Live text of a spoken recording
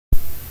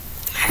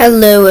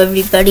Hello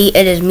everybody,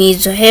 it is me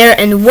Zahir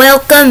and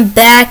welcome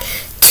back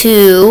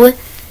to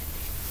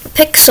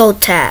Pixel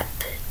Tap.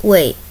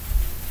 Wait,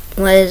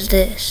 what is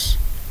this?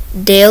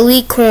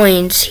 Daily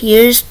coins.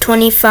 Here's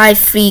 25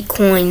 free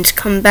coins.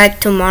 Come back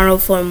tomorrow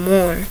for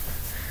more.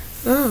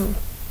 Oh,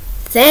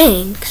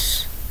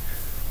 thanks.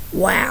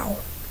 Wow.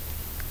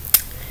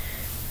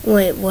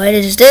 Wait, what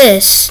is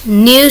this?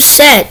 New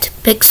set,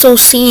 Pixel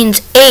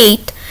Scenes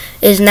 8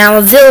 is now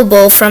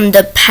available from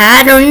the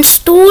Pattern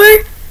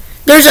Store?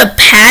 There's a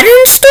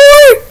Pattern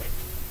Store?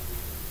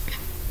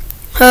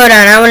 Hold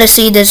on, I want to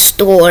see this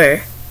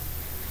store.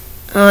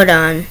 Hold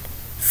on.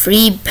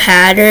 Free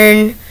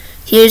pattern.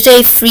 Here's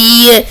a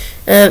free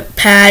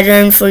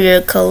pattern for your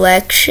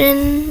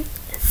collection.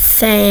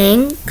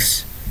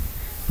 Thanks.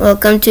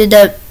 Welcome to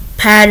the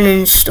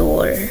Pattern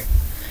Store.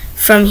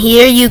 From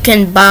here you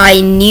can buy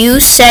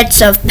new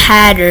sets of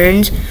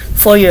patterns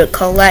for your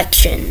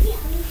collection.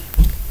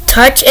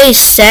 Touch a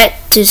set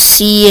to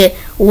see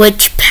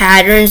which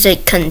patterns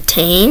it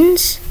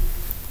contains.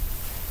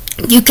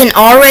 You can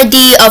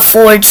already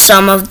afford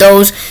some of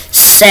those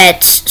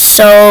sets,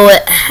 so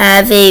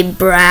have a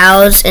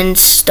browse and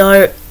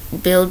start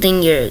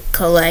building your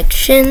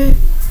collection.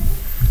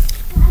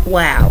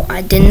 Wow,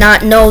 I did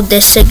not know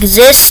this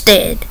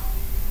existed.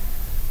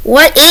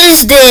 What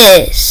is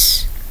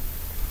this?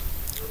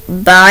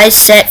 Buy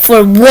set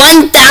for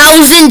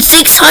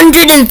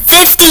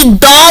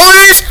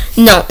 $1,650?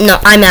 No,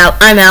 I'm out.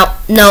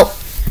 No.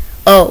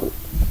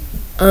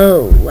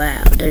 Oh,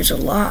 wow, there's a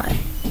lot.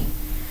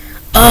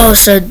 Oh,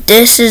 so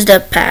this is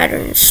the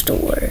Pattern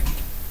Store.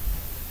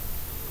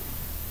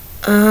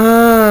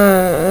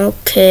 Oh,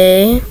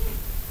 okay.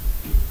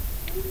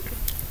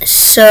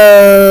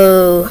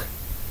 So,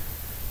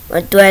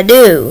 what do I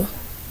do?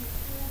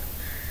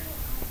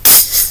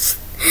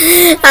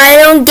 I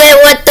don't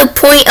get what the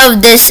point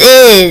of this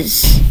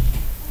is.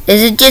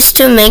 Is it just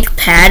to make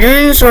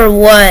patterns or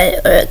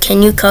what?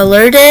 Can you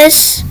color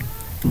this?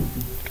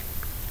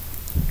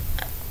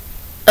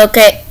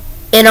 Okay,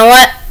 you know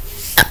what?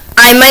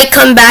 I might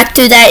come back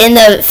to that in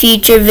the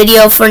future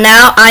video. For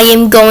now, I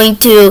am going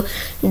to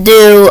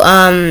do,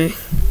 I'm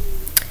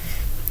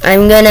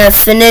gonna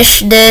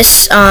finish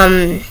this,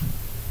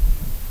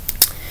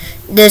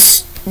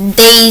 this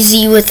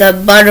daisy with a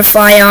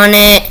butterfly on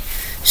it.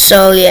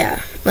 So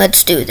yeah,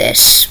 let's do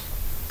this.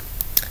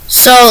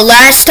 So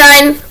last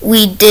time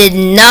we did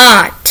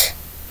not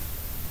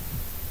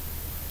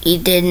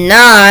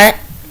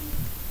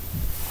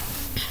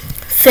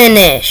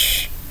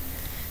finish.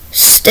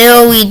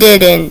 Still we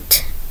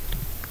didn't,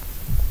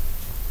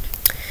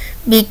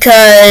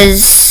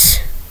 because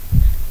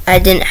I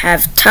didn't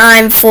have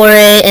time for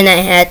it and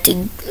I had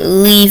to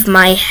leave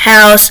my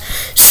house.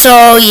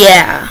 So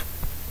yeah,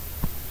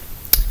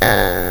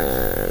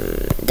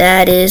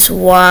 that is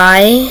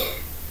why.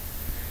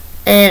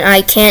 And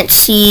I can't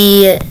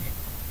see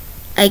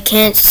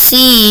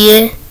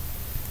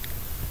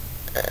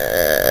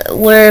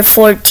where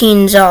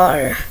 14s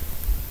are.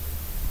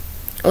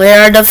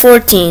 Where are the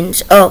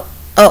 14s? Oh,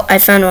 I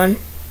found one.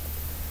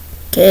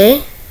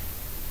 Okay.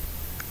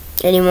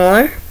 Any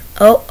more?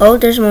 Oh,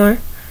 there's more.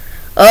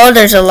 Oh,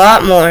 there's a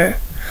lot more.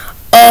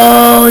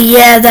 Oh,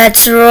 yeah,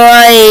 that's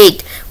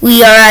right.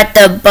 We are at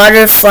the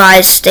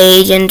butterfly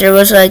stage, and there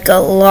was like a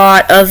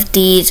lot of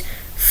these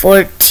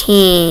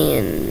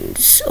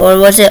 14s. Or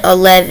was it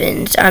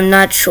 11s? I'm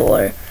not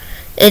sure.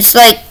 It's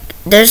like,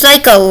 there's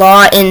like a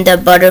lot in the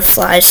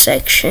butterfly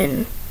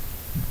section.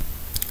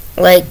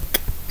 Like,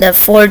 the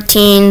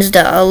 14s, the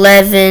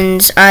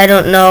 11s, I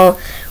don't know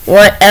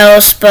what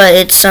else, but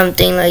it's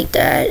something like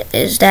that.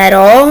 Is that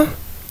all?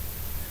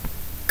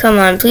 Come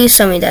on, please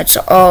tell me that's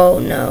all.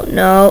 No.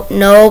 Oh,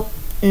 no.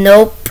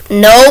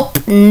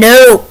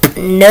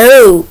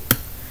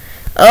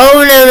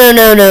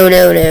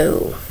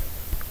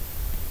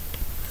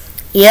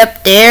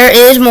 Yep, there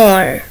is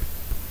more.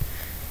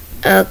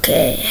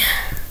 Okay.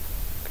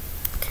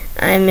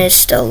 I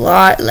missed a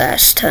lot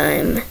last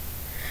time.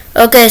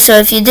 Okay, so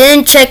if you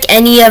didn't check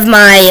any of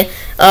my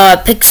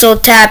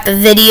Pixel Tap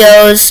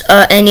videos,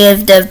 any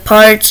of the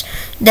parts,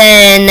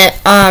 then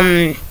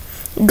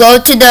go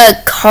to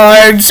the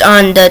cards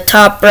on the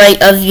top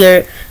right of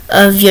your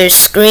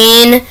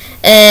screen,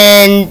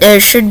 and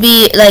there should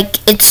be like,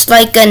 it's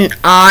like an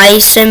eye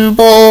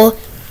symbol,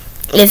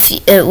 which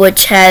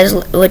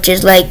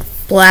is like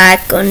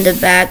black on the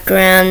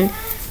background,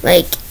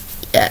 like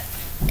yeah,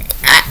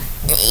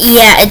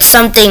 it's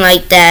something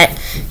like that.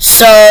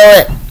 So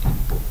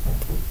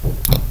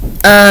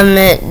and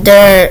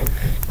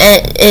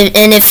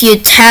if you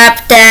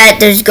tap that,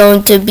 there's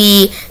going to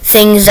be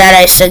things that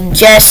I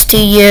suggest to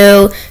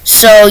you.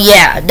 So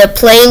yeah, the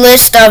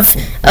playlist of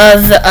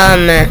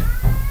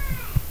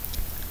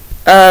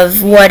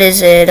what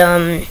is it,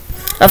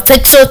 of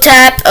Pixel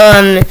Tap,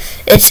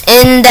 it's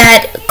in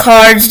that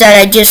cards that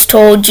I just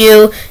told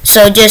you.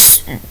 So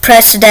just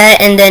press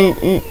that and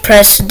then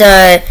press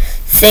the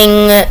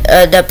thing,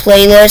 the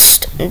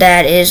playlist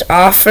that is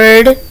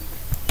offered.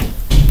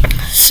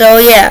 So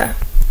yeah.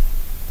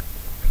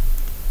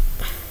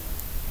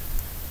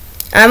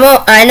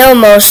 I know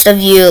most of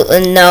you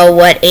know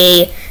what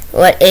a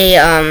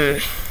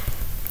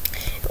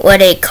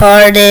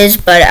card is,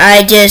 but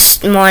I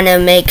just want to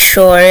make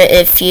sure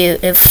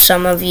if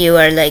some of you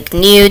are like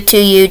new to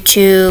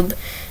YouTube,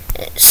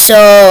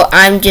 so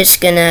I'm just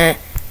gonna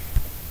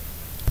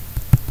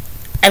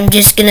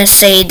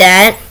say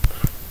that.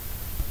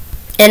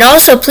 And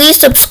also please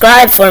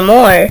subscribe for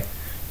more.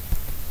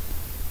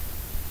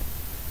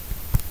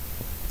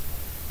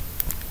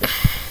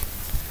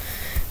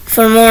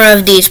 For more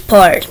of these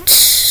parts.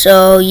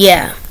 So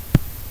yeah.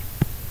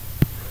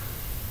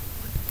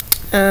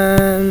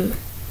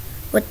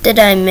 What did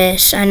I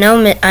miss? I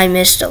know I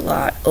missed a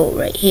lot. Oh,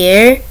 right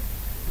here.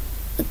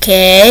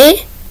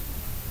 Okay.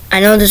 I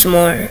know there's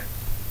more.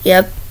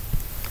 Yep.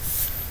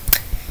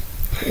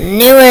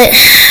 Knew it.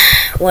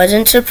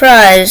 Wasn't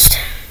surprised.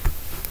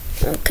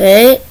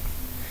 Okay.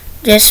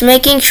 Just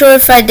making sure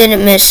if I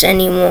didn't miss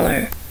any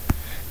more.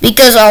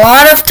 Because a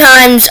lot of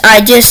times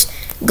I just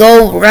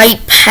go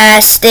right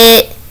past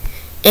it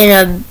in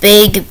a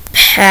big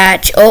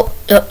patch. Oh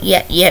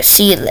yeah,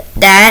 see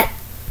that?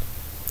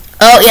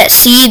 Oh yeah,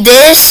 see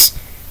this?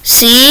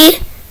 See?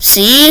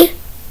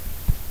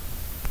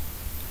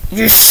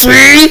 You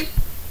see?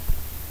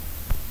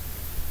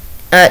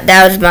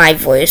 That was my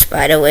voice,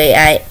 by the way.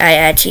 I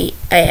actually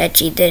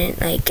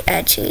didn't edit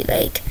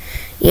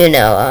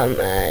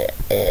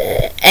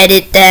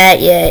that.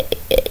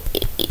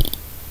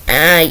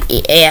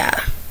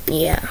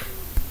 Yeah.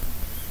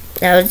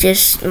 That was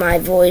just my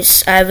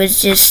voice. I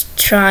was just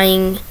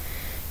trying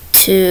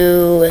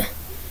to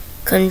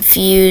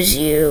confuse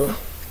you,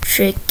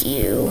 trick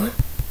you.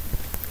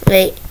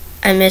 Wait,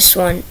 I missed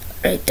one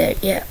right there.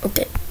 Yeah,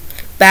 okay.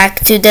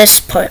 Back to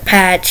this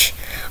patch.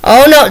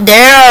 Oh no,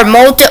 there are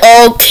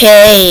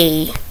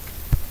okay.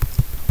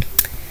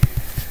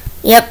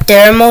 Yep,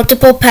 there are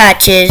multiple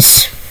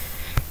patches.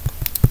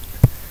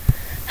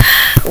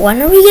 When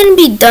are we gonna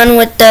be done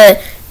with the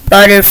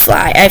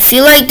butterfly? I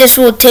feel like this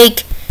will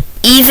take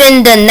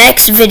even the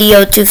next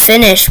video to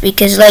finish,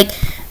 because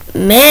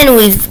man,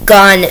 we've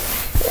done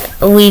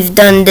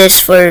this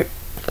for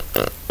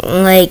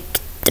like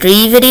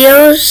 3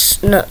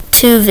 videos? No,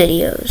 2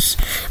 videos.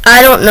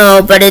 I don't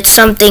know, but it's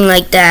something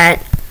like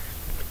that.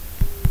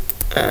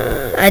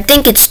 I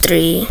think it's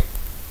 3.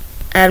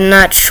 I'm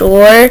not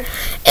sure.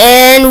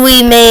 And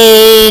we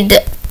made,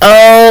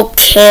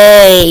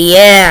 okay,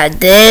 yeah,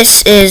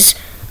 this is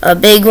a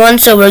big one.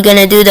 So we're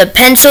gonna do the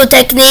pencil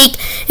technique.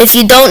 If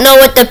you don't know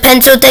what the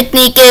pencil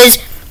technique is,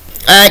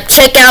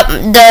 check out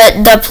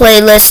the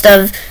playlist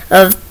of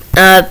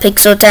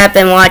Pixel Tap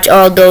and watch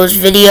all those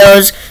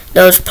videos,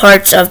 those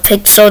parts of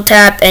Pixel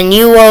Tap, and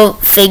you will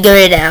figure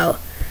it out.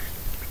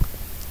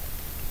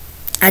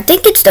 I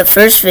think it's the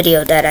first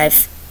video that I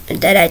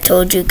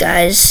told you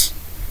guys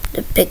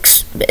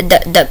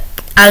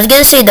I was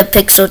gonna say the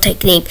pixel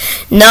technique.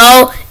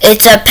 No,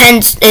 it's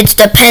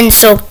the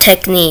pencil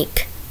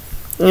technique,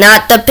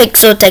 not the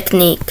pixel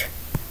technique.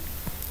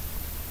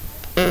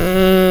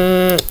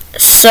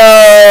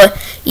 So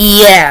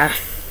yeah.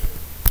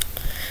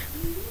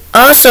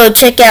 Also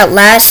check out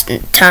last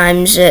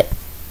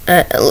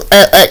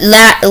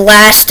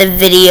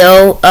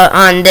video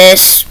on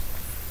this.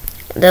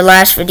 The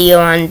last video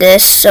on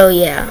this. So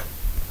yeah.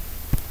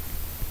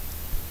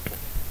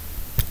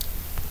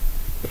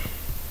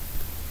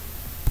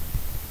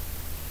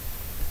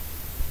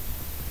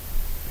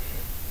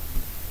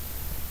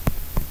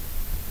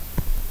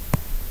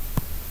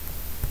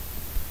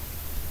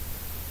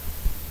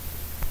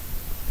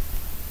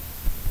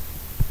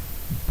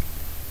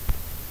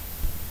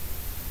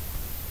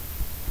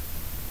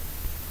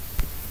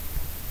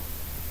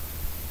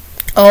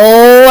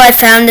 Oh, I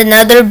found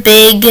another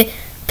big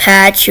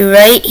patch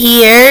right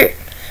here.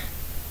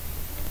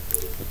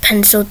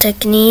 Pencil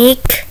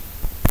technique.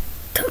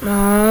 Come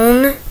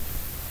on.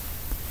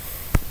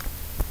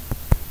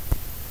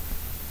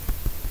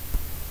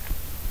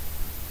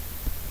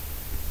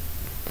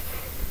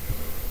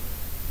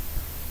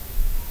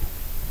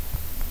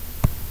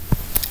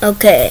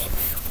 Okay,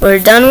 we're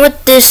done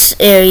with this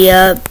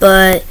area,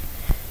 but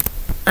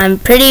I'm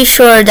pretty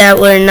sure that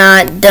we're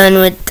not done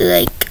with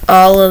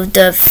all of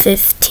the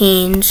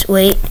 15s.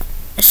 Wait,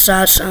 I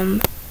saw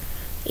some.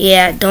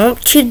 Yeah,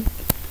 don't you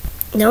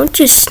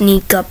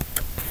sneak up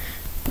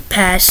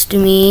past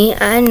me.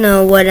 I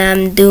know what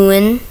I'm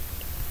doing.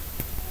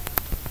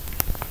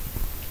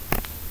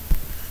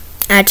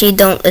 Actually,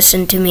 don't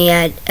listen to me.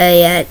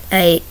 I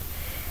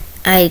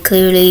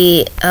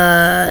clearly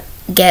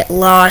get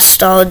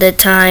lost all the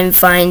time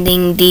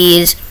finding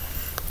these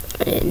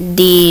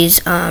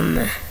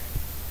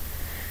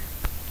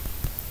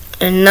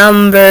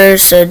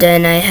numbers, so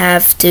then I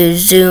have to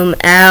zoom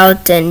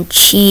out and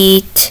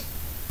cheat.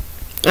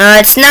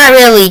 It's not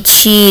really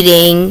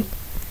cheating.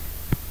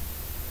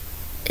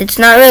 It's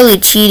not really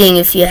cheating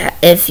if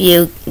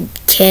you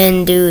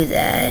can do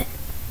that.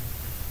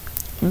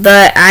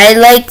 But I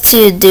like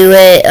to do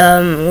it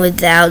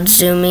without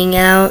zooming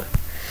out.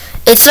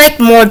 It's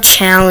more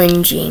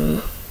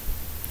challenging,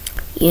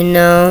 you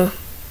know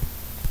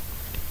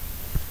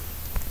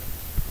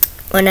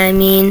what I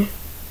mean?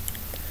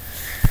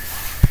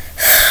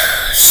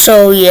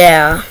 So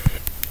yeah,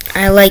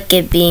 I like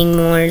it being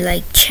more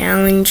like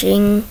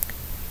challenging.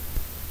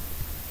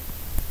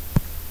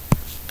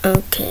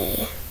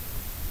 Okay.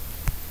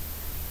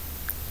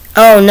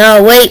 Oh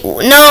no, wait,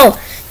 no!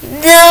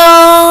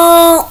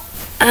 No!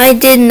 I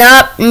did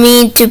not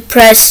mean to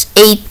press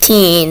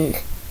 18.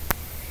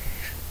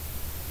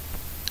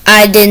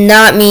 I did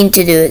not mean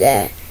to do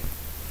that.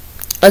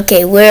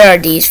 Okay, where are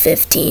these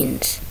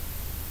 15s?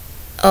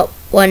 Oh,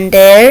 one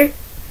there.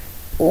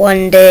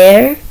 One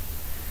there.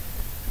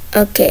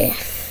 Okay.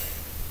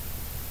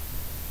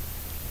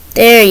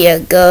 There you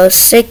go,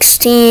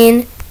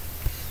 16.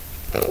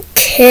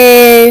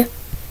 Okay.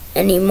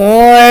 Any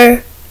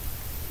more?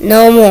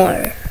 No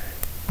more.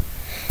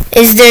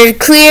 Is there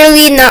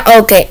clearly not?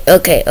 Okay.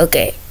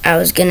 I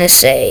was gonna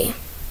say.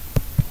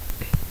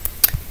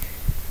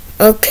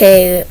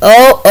 Okay.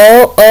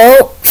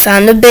 Oh.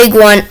 Found a big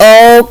one.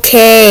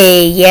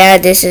 Okay. Yeah,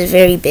 this is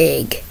very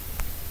big.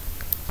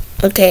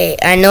 Okay,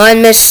 I know I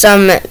missed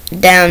some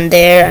down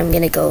there. I'm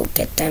gonna go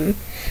get them.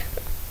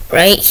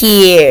 Right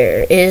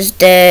here is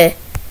the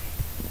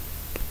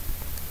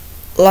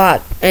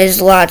lot.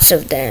 There's lots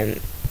of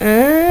them.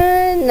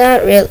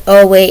 Not real.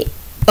 Oh wait.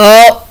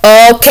 Oh,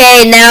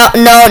 okay. Now,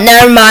 no,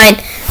 never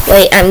mind.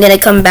 Wait, I'm gonna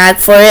come back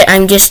for it.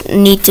 I just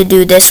need to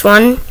do this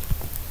one.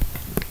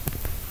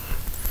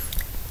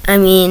 I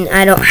mean,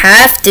 I don't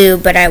have to,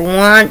 but I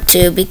want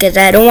to because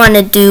I don't want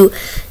to do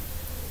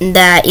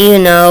that, you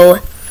know,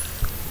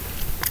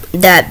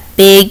 that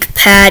big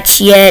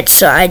patch yet.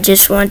 So I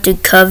just want to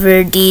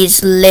cover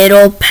these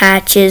little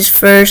patches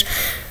first,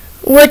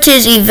 which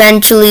is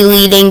eventually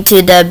leading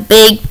to the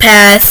big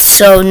path.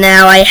 So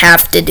now I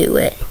have to do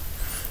it.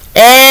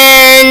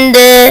 And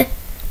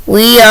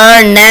we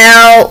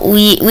now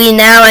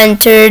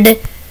entered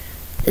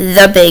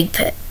the big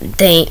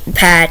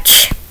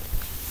patch.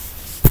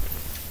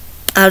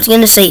 I was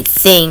gonna say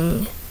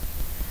thing.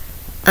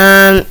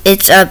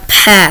 It's a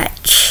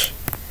patch,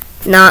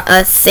 not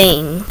a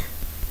thing.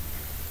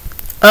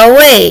 Oh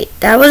wait,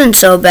 that wasn't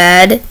so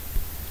bad.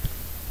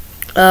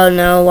 Oh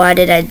no, why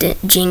did I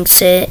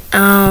jinx it?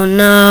 Oh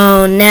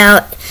no,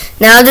 now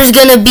there's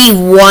gonna be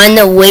one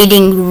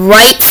waiting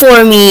right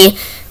for me,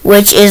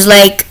 which is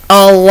like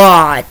a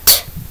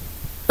lot.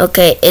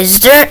 Okay, is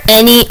there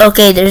any?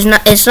 Okay, there's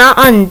not. It's not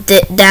on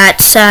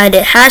that side.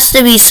 It has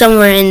to be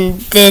somewhere in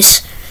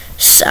this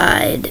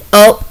side.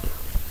 Oh,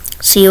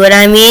 see what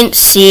I mean?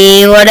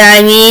 See what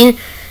I mean?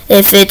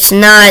 If it's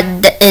not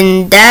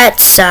in that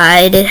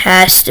side, it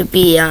has to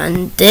be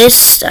on this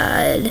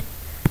side.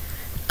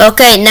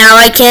 Okay, now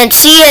I can't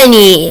see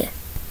any.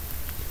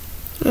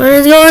 What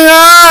is going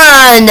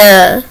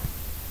on?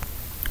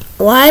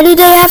 Why do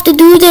they have to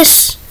do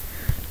this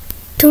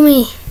to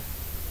me?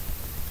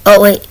 Oh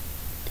wait,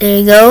 there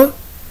you go.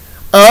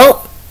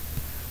 Oh,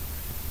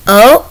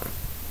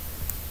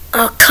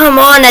 come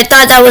on, I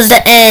thought that was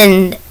the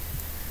end.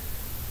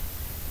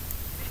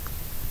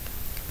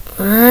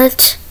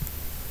 What?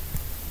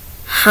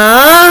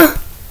 Huh?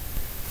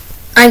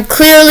 I'm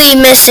clearly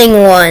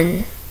missing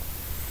one.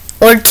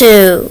 Or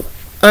two.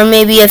 Or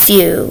maybe a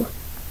few.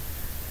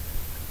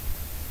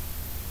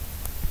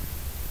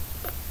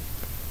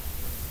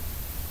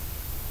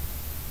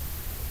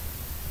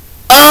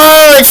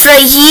 Oh, it's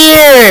right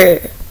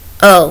here.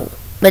 Oh,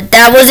 but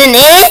that wasn't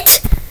it?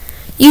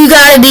 You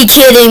gotta be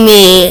kidding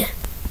me.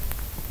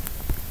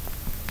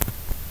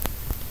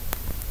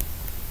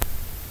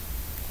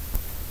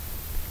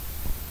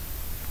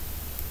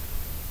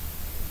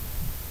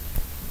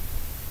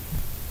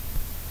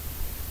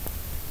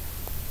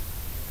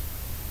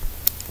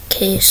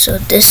 Okay, so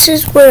this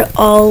is where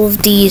all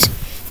of these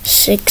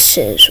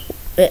 16s.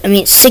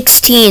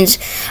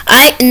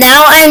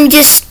 I'm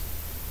just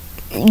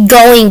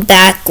going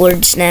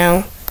backwards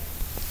now.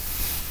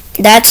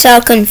 That's how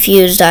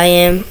confused I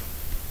am.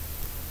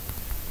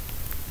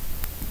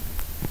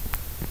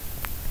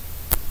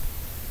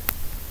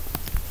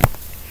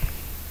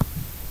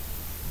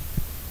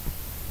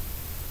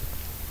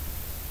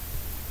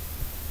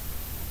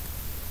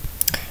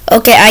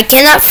 Okay, I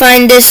cannot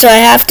find this, so I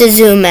have to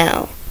zoom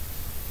out.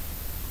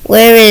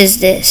 Where is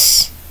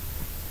this?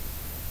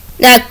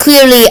 Now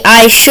clearly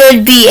I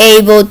should be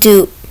able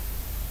to...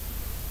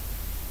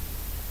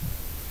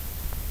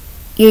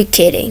 You're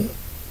kidding.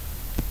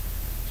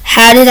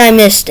 How did I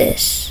miss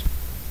this?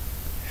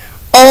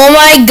 Oh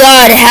my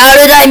god, how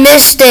did I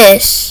miss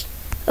this?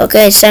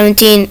 Okay,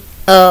 17.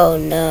 Oh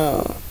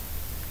no.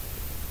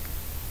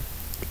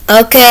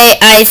 Okay,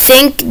 I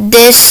think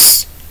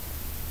this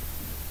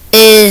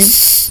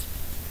is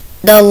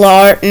the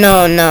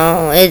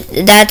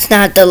that's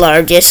not the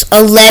largest.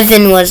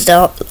 11 was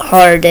the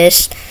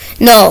hardest.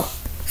 No,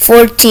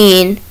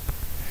 14.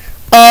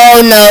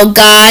 Oh no,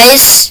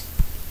 guys,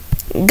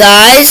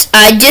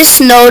 I just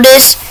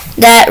noticed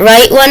that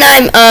right when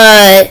I'm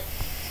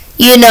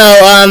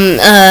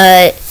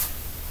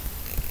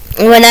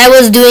when I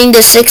was doing the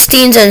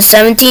 16s and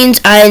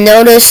 17s, I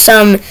noticed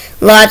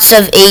lots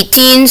of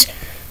 18s.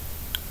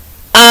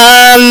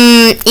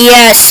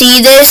 Yeah,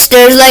 see this?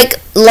 There's like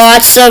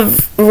lots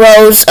of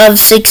rows of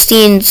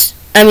 16s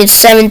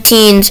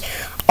 17s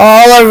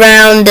all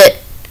around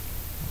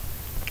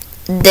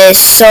this.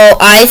 So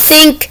I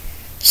think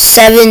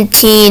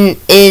 16.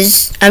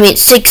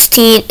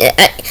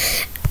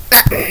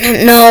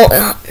 No,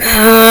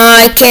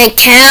 I can't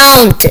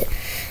count.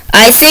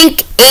 I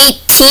think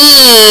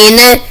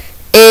 18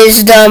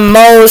 is the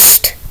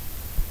most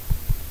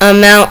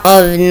amount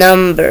of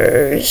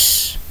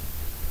numbers.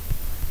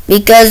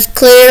 Because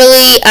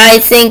clearly I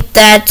think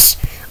that's...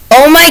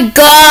 Oh my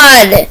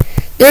god!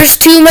 There's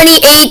too many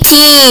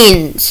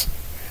 18s!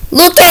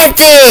 Look at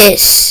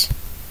this!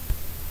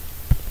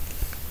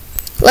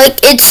 Like,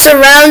 it's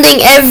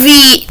surrounding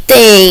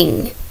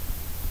everything.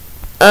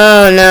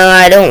 Oh no,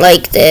 I don't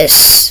like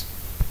this.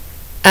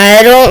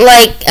 I don't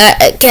like...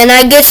 can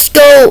I just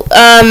go...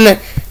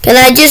 can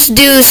I just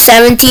do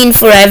 17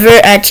 forever?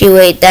 Actually,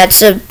 wait,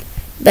 that's a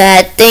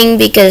bad thing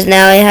because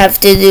now I have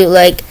to do,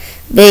 like,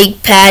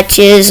 big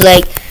patches,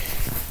 like,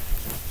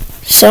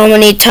 so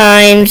many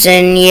times,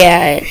 and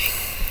yeah.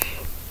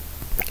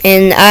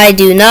 And I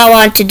do not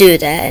want to do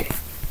that.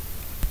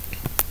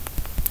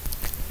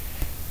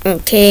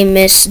 Okay,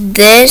 missed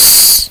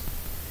this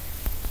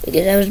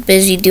because I was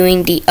busy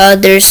doing the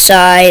other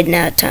side.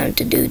 Now time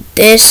to do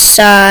this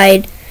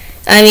side.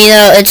 I mean,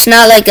 it's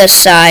not like a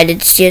side,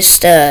 it's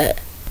just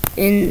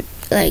in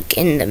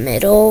the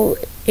middle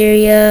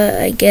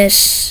area, I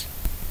guess.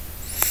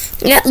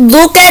 Yeah,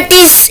 look at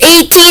these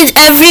 18s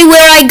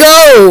everywhere I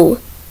go.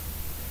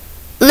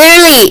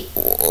 Literally,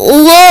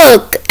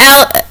 look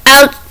out.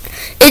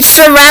 It's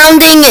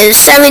surrounding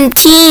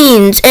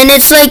 17s, and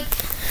it's like,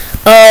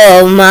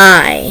 oh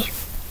my.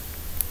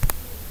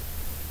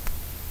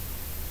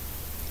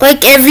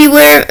 Like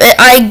everywhere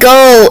I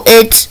go,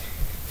 it's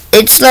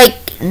like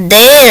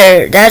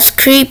there. That's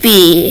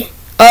creepy.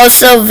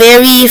 Also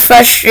very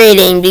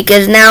frustrating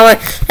because now I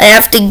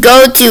have to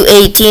go to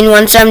 18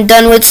 once I'm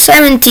done with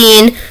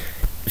 17.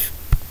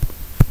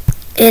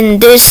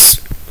 And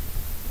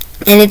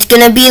it's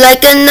gonna be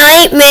like a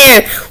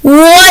nightmare.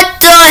 What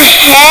the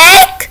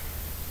heck?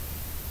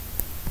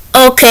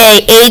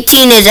 Okay,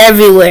 18 is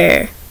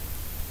everywhere.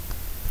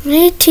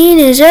 18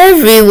 is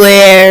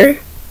everywhere.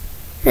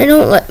 I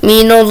don't like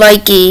me no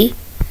likey.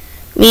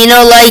 Me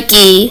no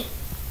likey.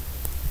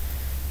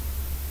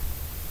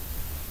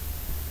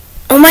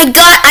 Oh my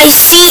god, I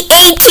see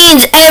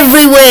 18s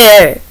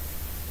everywhere.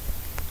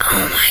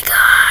 Oh my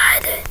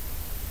god.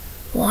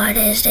 What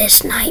is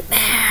this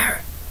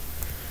nightmare?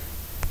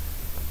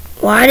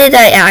 Why did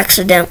I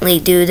accidentally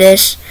do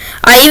this?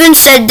 I even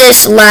said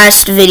this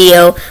last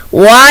video.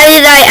 Why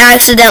did I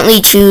accidentally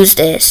choose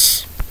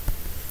this?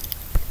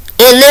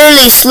 It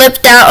literally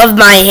slipped out of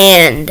my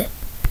hand.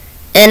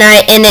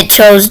 And it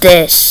chose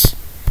this.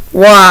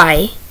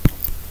 Why?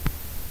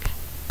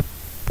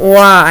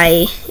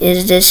 Why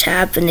is this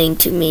happening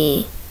to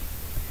me?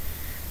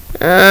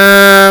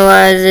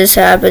 Why is this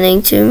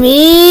happening to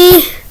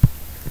me?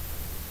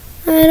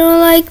 I don't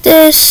like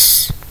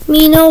this.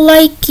 Me no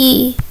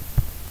likey.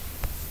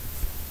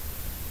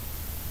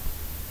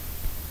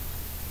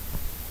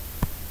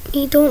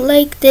 Me don't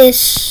like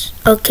this.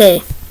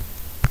 Okay.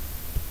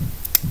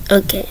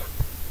 Okay.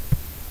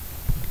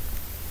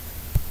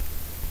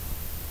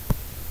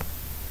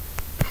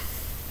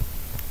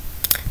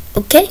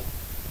 Okay.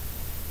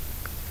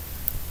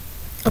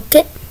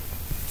 Okay.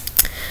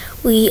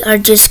 We are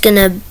just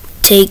gonna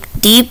take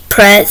deep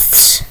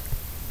breaths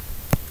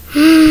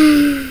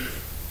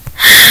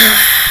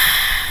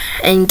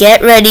and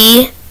get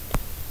ready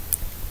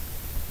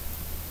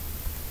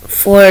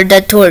for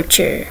the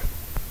torture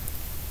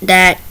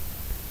that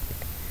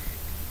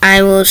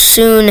I will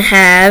soon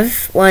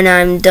have when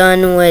I'm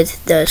done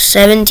with the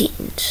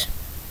 17s.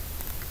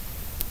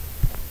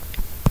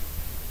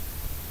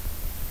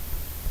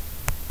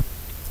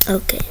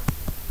 Okay.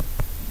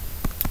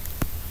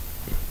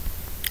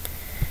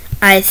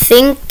 I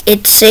think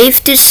it's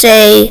safe to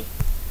say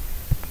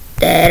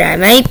that I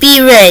might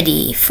be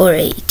ready for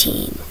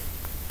 18.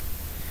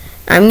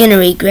 I'm gonna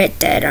regret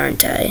that,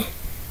 aren't I?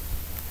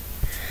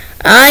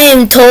 I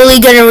am totally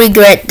gonna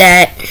regret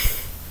that.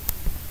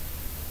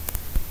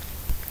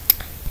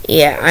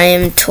 Yeah, I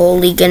am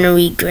totally gonna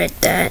regret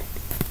that.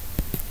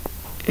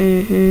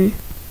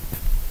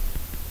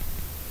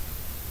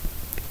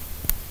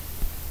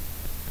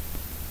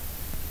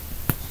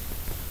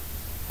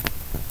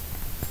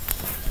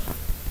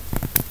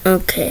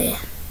 Okay.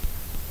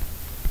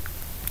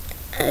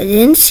 I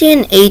didn't see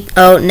an 8.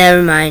 Oh,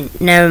 never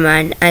mind. Never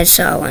mind. I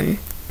saw one.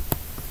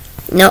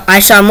 No, I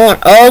saw more.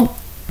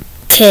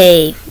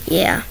 Okay.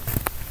 Yeah.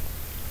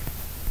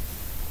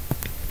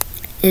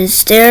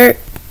 Is there...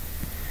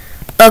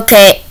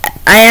 Okay,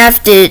 I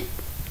have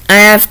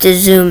to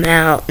zoom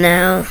out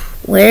now.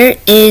 Where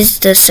is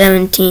the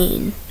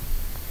 17?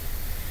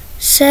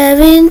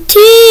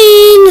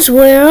 17s,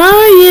 where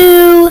are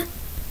you?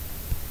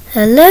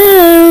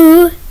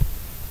 Hello?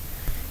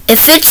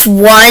 If it's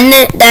one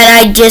that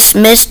I just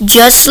missed,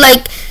 just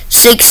like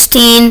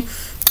 16,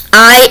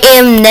 I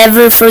am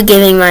never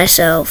forgiving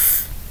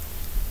myself.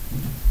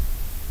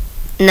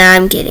 Nah,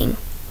 I'm kidding.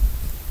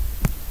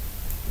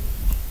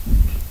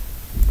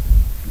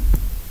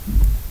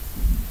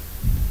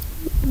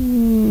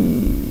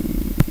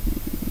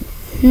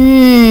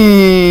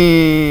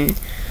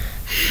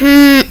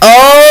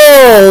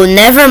 Oh,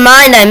 never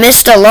mind. I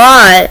missed a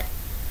lot.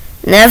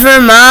 Never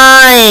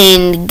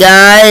mind,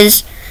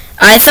 guys.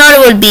 I thought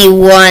it would be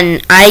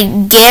 1.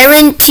 I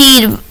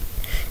guaranteed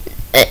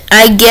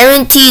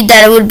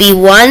that it would be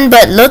 1,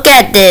 but look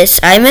at this.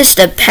 I missed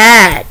a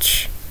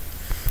patch.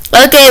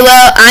 Okay,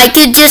 well, I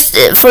could just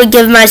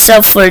forgive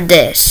myself for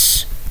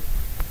this.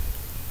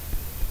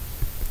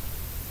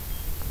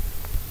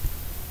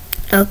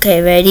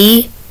 Okay,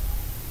 ready?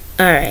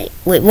 Alright.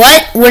 Wait,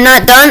 what? We're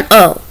not done?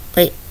 Oh,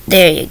 wait.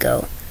 There you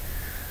go.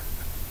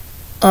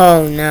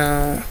 Oh,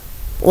 no.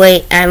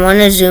 Wait, I want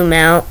to zoom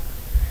out.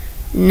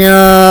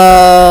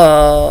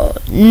 No.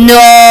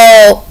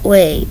 No.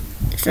 Wait.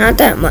 It's not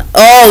that much.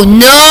 Oh,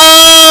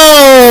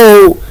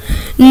 no.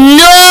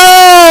 No.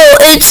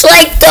 It's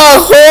like the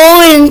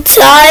whole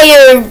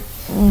entire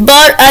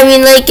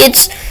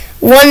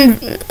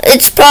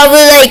it's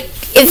probably like,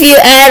 if you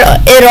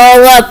add it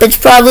all up, it's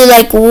probably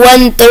like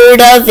 1/3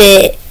 of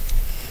it.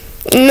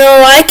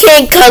 No, I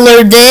can't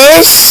color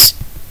this.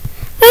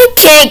 I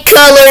can't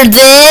color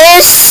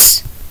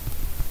this.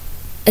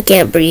 I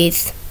can't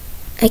breathe.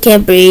 I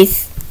can't breathe.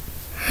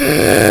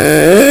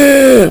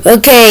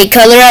 Okay,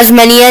 color as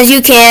many as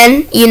you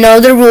can. You know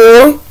the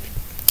rule.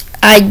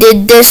 I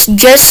did this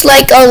just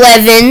like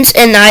 11's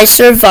and I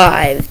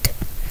survived.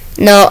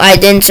 No, I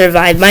didn't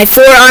survive. My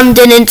forearm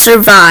didn't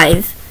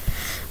survive.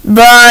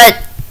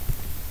 But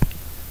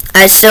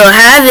I still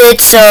have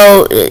it,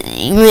 so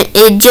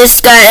it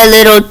just got a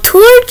little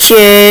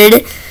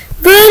tortured.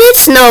 But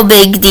it's no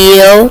big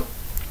deal.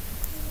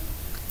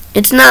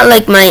 It's not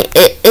like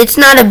it's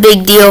not a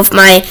big deal if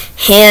my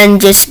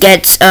hand just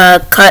gets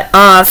cut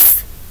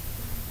off.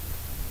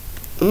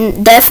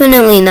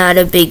 Definitely not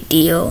a big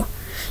deal.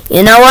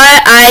 You know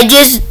what? I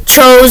just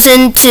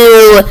chosen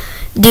to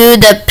do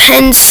the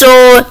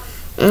pencil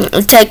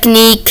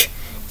technique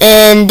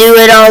and do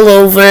it all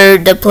over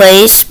the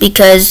place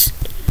because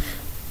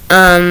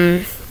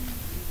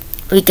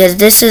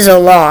this is a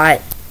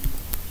lot.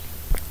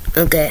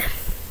 Okay.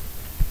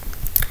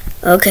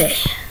 Okay.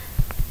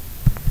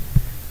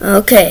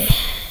 Okay.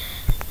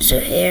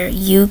 Zuhair,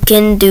 you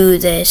can do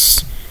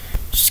this.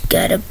 Just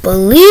gotta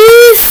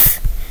believe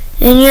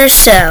in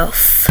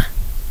yourself.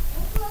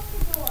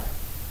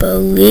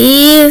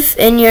 Believe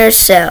in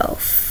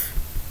yourself.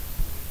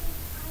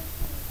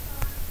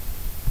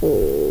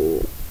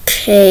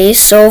 Okay,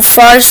 so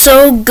far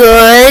so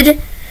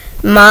good.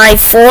 My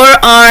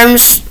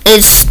forearms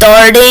is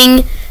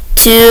starting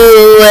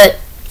to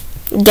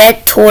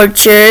get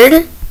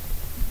tortured.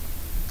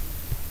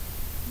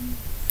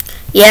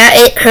 Yeah,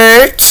 it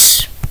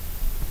hurts.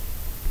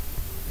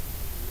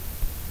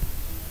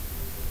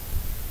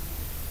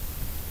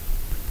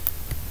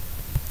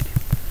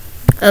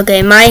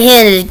 Okay, my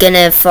hand is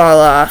gonna fall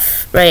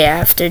off right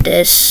after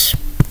this.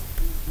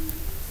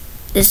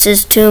 This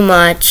is too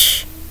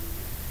much.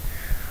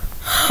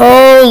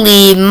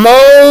 Holy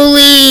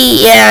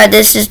moly! Yeah,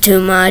 this is too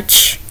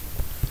much.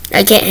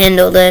 I can't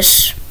handle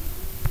this.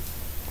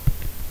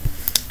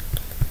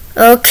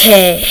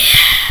 Okay.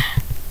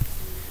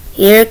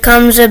 Here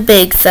comes a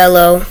big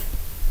fellow.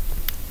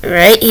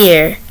 Right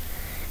here.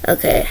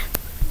 Okay.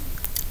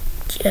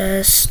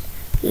 Just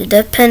do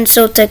the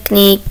pencil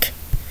technique.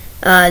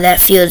 That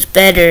feels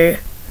better.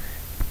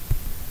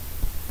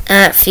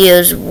 That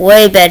feels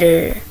way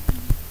better.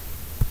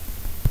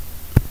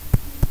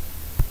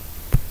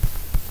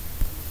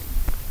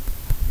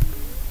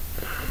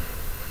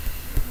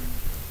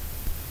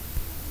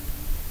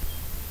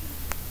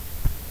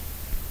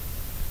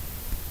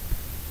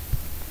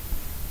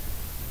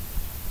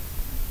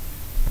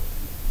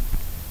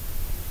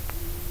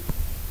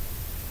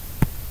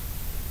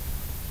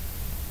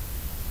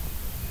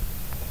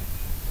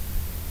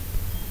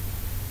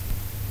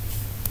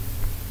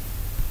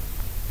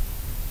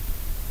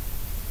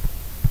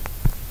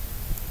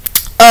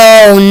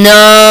 Oh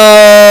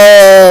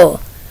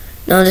no!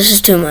 No, this is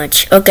too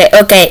much. Okay,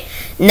 okay.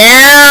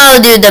 Now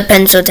do the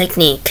pencil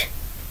technique.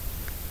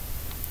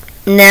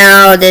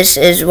 Now this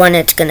is when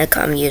it's gonna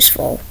come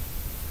useful.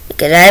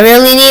 Because I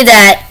really need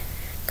that.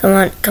 Come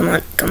on, come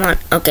on, come on.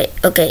 Okay,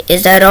 okay.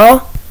 Is that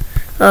all?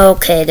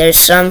 Okay, there's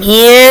some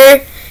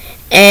here.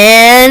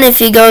 And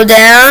if you go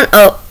down,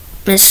 oh,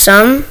 missed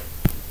some.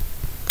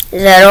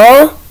 Is that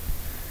all?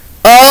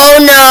 Oh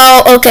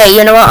no, okay,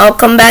 you know what, I'll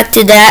come back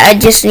to that. I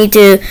just need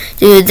to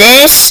do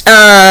this,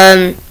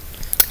 and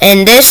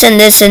this, and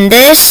this, and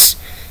this,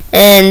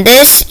 and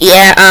this.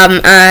 Yeah,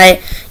 I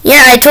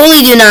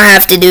totally do not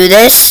have to do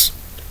this.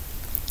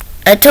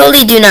 I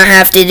totally do not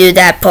have to do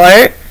that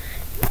part.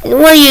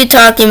 What are you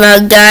talking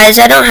about, guys?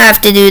 I don't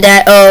have to do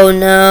that. Oh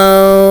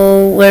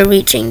no, we're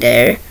reaching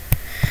there.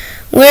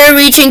 We're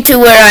reaching to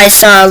where I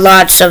saw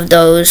lots of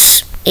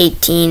those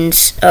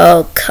 18s.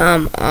 Oh,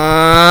 come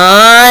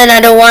on. I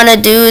don't want to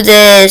do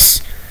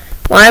this.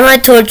 Why am I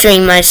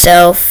torturing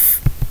myself?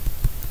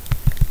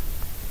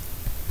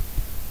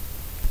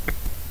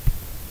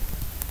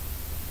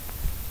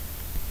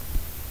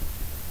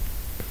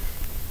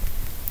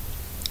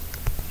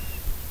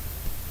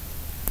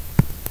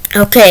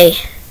 Okay.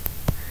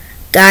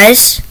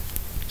 Guys,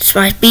 this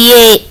might be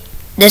it.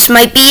 This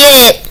might be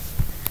it.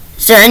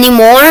 Is there any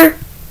more?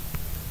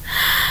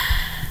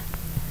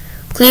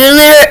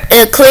 Clearly,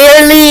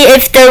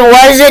 if there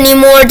was any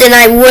more, then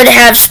I would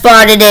have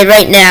spotted it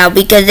right now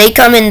because they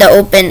come in the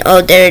open.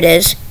 Oh, there it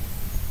is.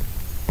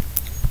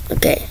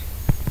 Okay.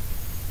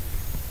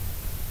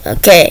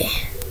 Okay.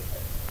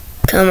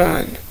 Come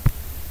on.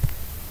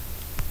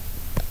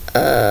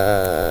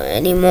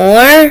 Any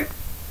more?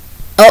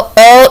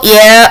 Oh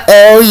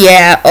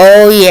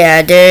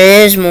yeah,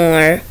 there is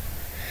more.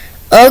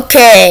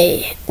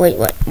 Okay. Wait,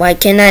 what? Why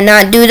can I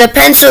not do the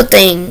pencil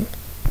thing?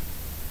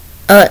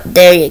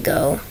 There you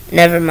go.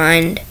 Never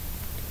mind.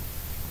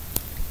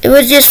 It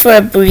was just for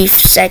a brief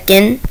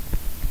second.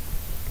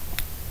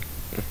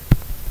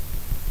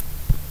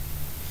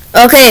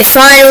 Okay,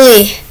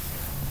 finally.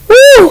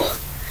 Woo!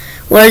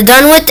 We're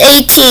done with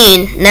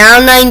 18. Now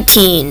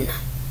 19.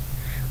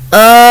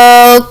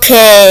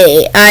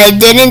 Okay. I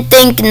didn't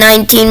think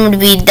 19 would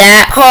be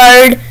that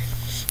hard.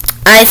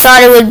 I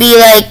thought it would be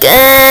like,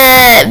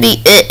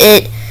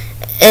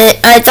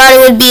 I thought it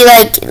would be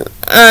like,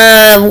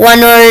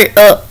 one or,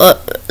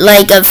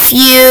 like a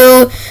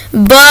few,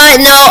 but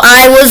no,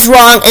 I was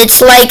wrong.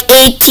 It's like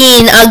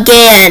 18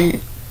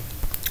 again.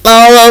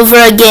 All over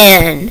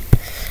again.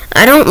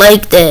 I don't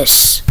like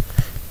this.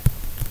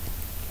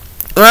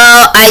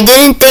 Well, I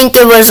didn't think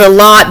it was a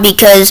lot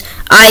because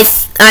I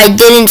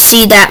didn't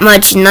see that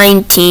much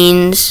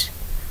 19s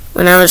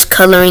when I was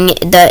coloring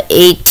the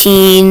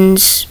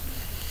 18s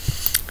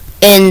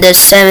and the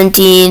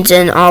 17s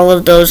and all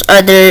of those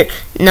other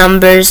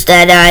numbers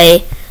that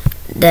I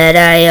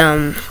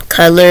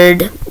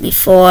colored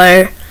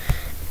before.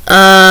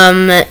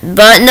 But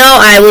no,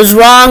 I was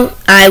wrong.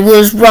 I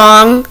was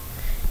wrong.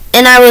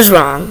 And I was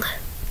wrong.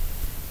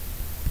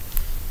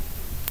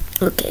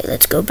 Okay,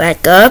 let's go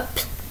back up.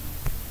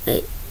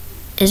 Wait,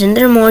 isn't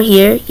there more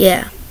here?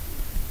 Yeah.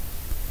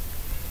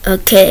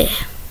 Okay.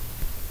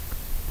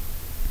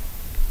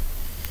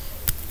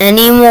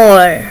 Any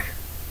more?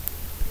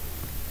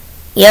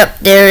 Yep,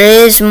 there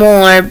is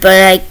more,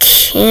 but I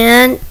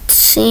can't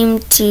seem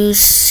to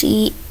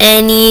see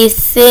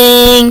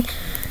anything.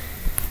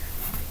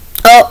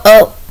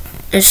 Oh,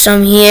 there's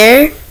some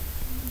here.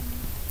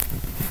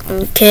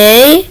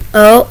 Okay.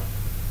 Oh,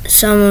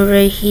 some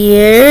over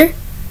here.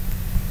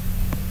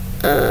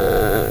 Oh.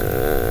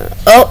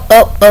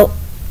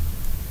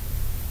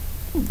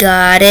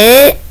 Got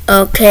it.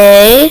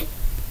 Okay.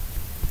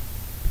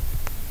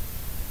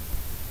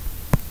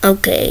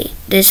 Okay,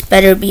 this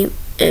better be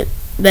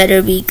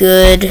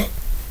good.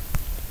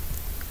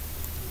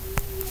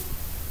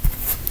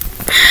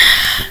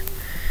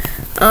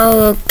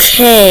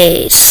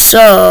 Okay,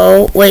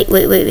 so wait.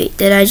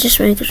 Did I just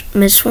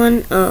miss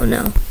one? Oh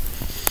no.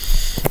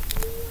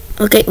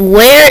 Okay,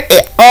 where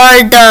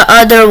are the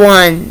other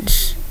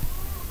ones?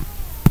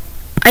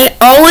 I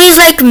always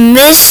like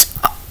miss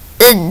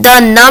the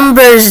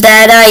numbers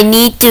that I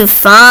need to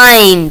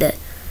find.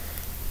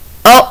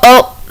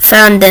 Oh,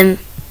 found them.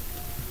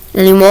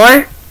 Any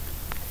more?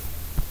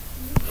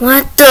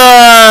 What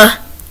the?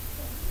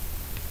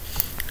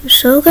 I'm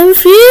so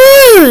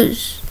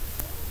confused.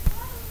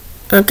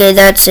 Okay,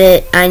 that's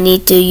it. I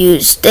need to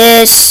use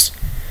this.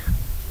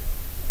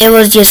 It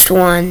was just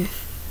one.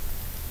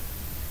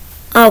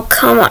 Oh,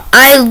 come on.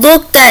 I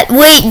looked at...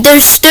 Wait,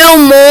 there's still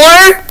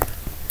more?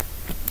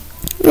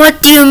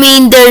 What do you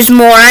mean there's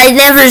more? I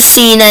never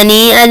seen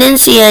any. I didn't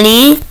see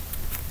any.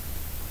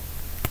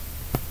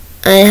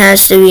 It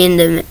has to be in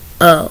the...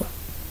 Oh.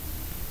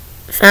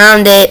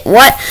 Found it.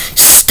 What?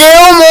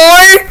 Still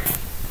more?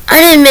 I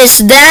didn't miss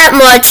that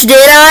much,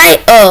 did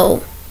I?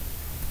 Oh.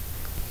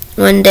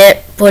 One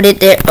there. Put it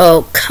there.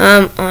 Oh,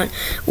 come on.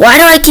 Why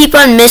do I keep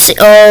on missing?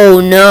 Oh,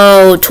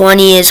 no.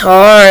 20 is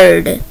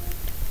hard.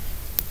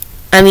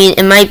 I mean,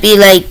 it might be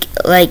like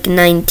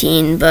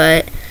 19,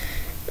 but...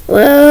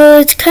 Well,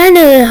 it's kind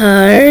of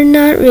hard.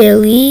 Not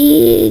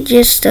really.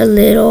 Just a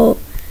little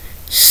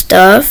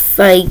stuff,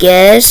 I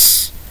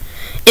guess.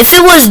 If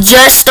it was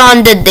just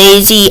on the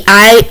daisy,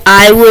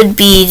 I would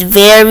be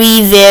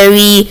very,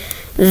 very,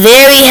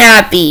 very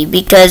happy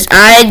because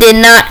I do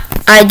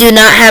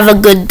not have a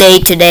good day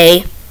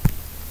today.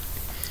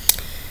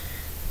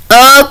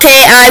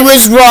 Okay, I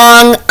was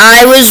wrong.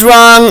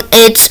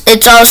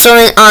 It's also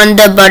on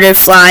the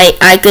butterfly.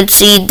 I could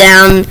see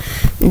down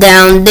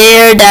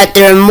there that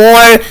there are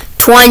more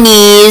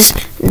 20s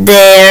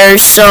there,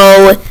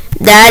 so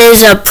that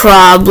is a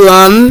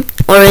problem.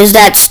 Or is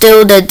that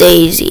still the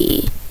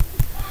daisy?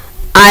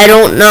 I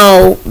don't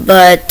know,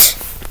 but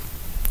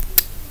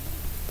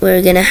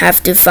we're gonna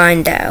have to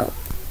find out.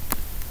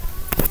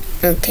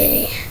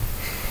 Okay,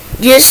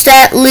 just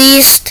at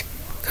least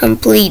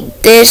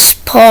complete this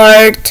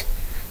part.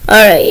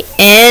 Alright,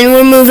 and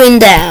we're moving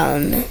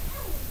down.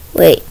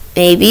 Wait,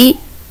 maybe?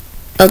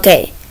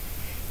 Okay.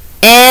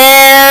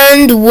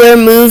 And we're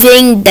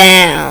moving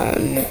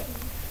down.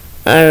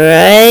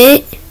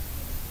 Alright.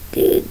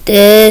 Do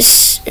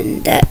this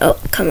and that. Oh,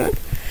 come on.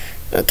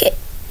 Okay.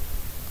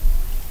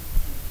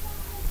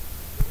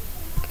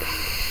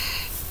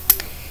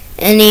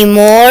 Any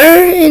more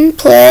in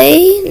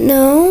play?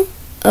 No?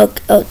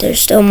 Oh,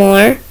 there's still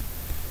more.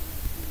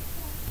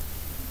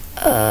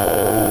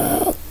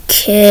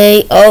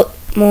 Okay. Oh,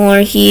 more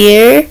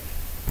here.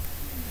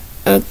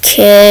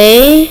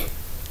 Okay.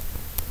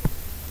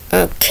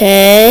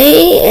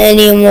 Okay.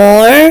 Any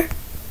more?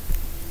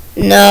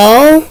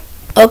 No?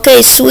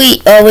 Okay,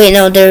 sweet. Oh, wait,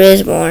 no, there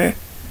is more.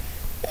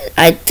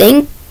 I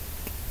think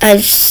I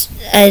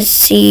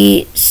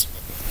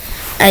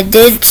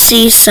did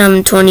see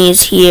some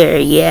 20s here.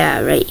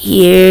 Yeah, right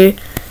here.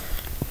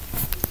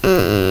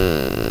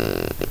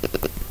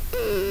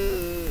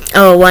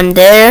 Oh, one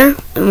there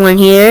and one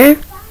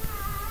here.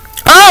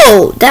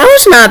 Oh, that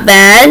was not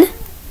bad.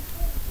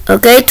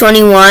 Okay,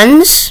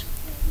 21s.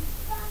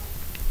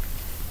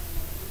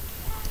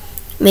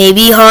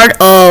 Maybe hard.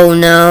 Oh,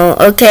 no.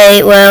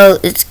 Okay, well,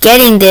 it's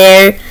getting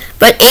there.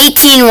 But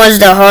 18 was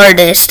the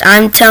hardest.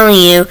 I'm telling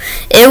you,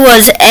 it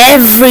was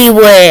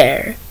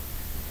everywhere.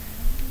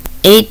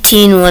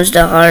 18 was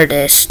the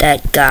hardest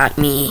that got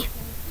me.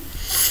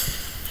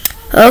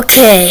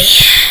 Okay.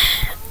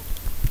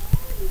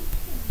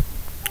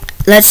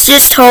 Let's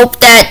just hope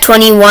that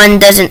 21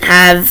 doesn't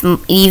have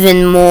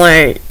even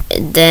more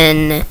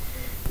than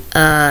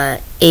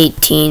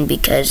 18,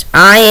 because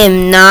I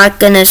am not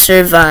gonna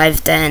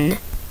survive then.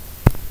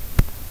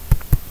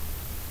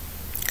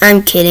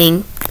 I'm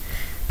kidding.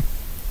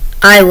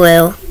 I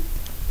will.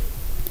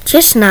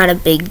 Just not a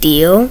big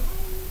deal.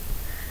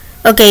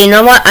 Okay, you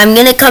know what? I'm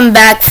gonna come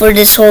back for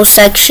this whole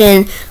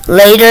section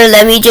later.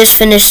 Let me just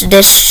finish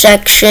this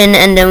section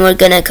and then we're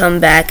gonna come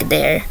back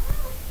there.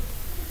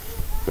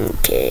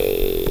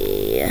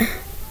 Okay.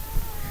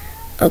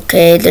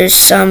 Okay, there's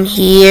some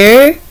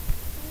here.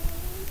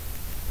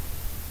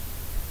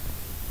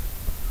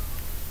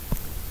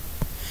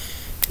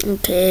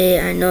 Okay,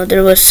 I know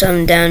there was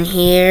some down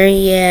here.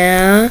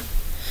 Yeah.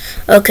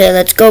 Okay,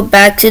 let's go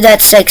back to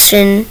that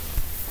section.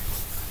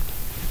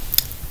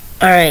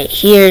 Alright,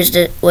 here's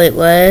the... Wait,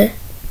 what?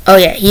 Oh,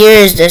 yeah,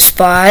 here's the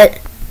spot.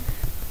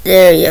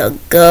 There you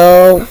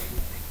go.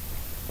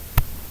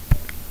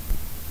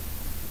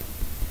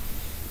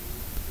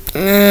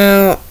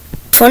 Now,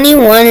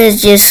 21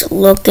 is just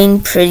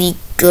looking pretty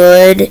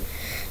good,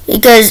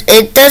 because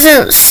it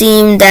doesn't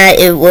seem that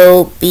it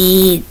will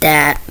be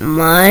that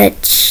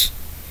much.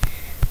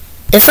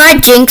 If I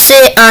jinx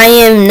it, I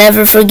am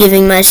never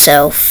forgiving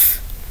myself.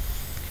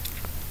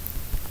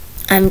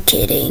 I'm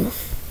kidding.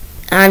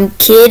 I'm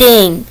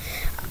kidding.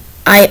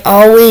 I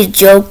always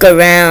joke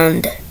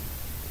around.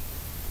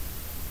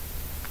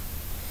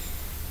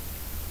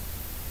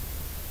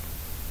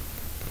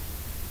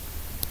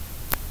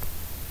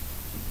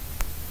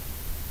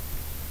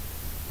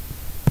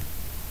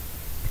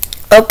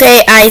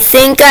 Okay, I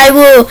think I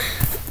will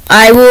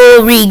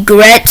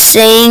regret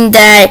saying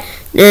that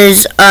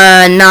there's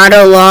not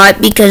a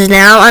lot, because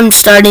now I'm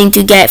starting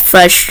to get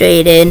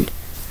frustrated.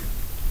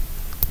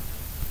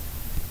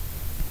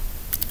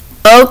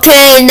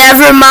 Okay,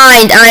 never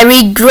mind. I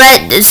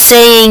regret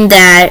saying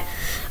that.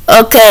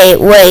 Okay,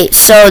 wait.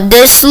 So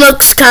this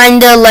looks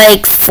kinda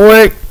like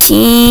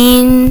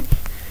 14.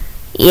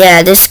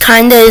 Yeah, this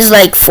kinda is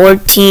like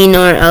 14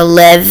 or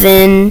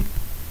 11.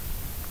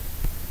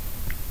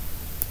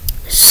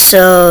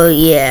 So,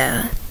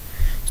 yeah.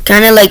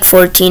 Kinda like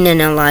 14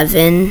 and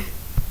 11.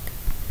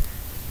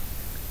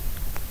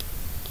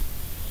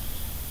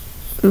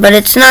 But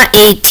it's not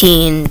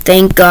 18.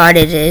 Thank God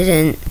it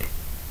isn't.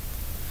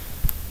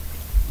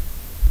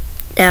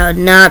 That would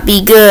not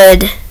be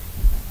good.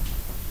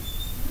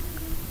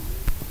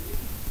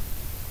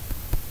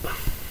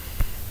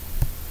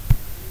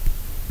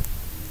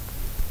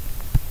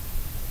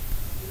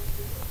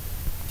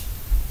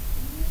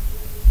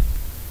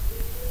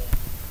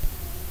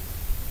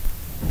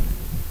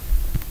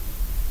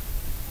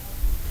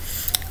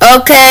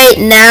 Okay,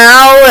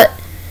 now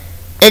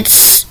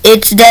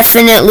it's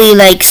definitely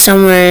like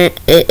somewhere,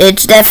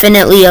 it's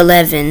definitely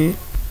 11.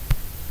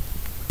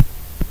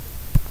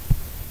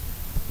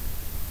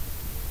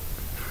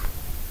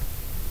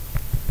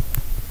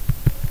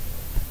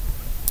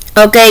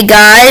 Okay,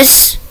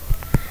 guys,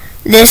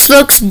 this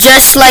looks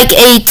just like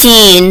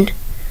 18.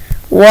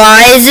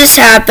 Why is this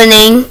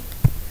happening?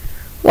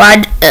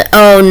 Why?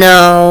 Oh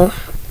no!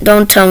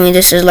 Don't tell me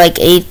this is like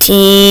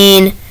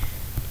 18.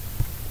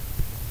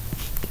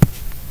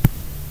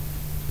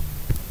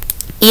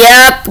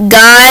 Yep,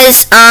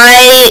 guys,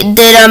 I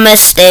did a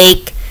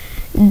mistake.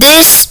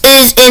 This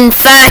is in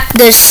fact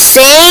the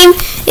same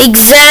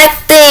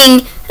exact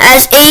thing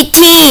as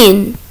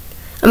 18.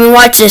 I mean,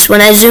 watch this. When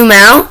I zoom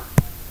out.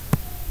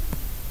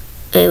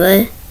 Wait,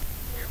 what?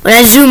 When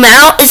I zoom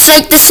out, it's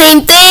like the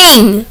same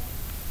thing.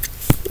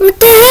 What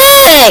the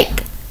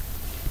heck?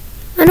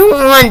 I don't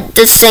want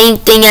the same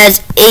thing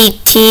as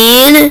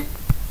 18.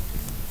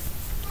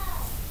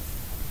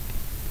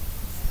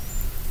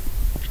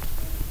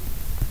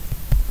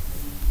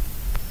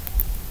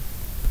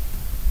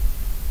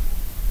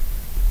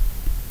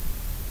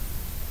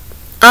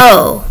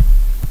 Oh.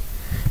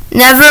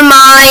 Never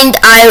mind.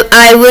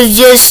 I was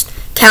just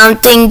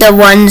counting the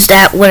ones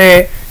that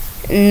were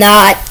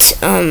not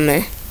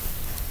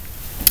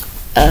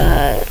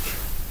that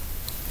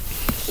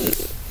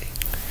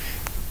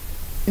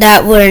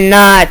were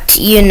not,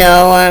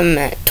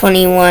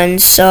 21.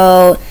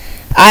 So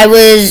that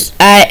was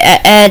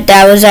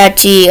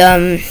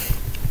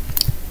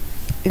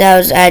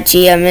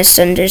actually a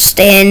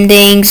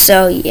misunderstanding.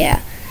 So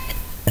yeah.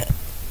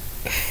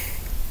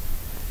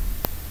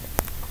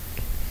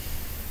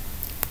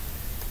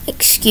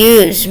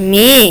 Excuse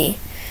me,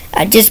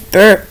 I just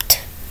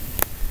burped.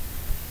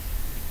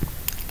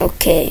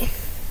 Okay.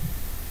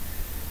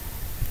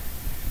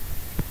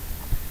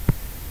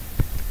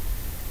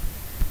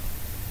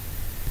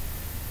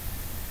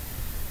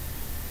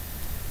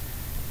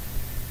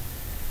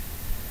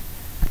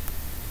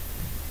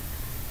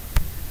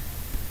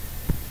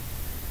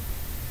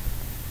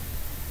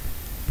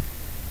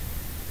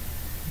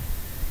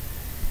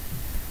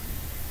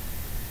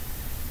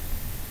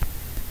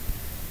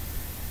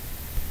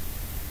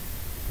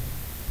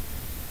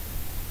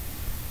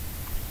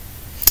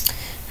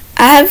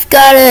 I've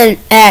gotta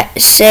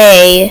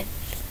say,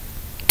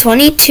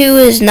 22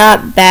 is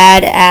not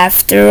bad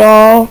after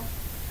all,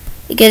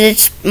 because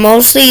it's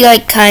mostly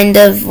like kind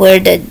of where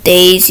the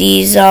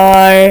daisies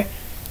are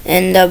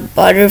and the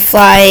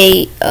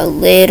butterfly a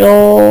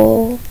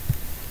little.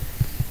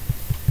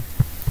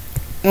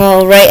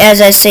 Well, right as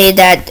I say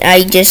that,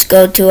 I just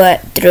go through a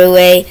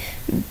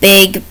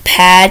big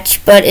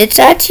patch, but it's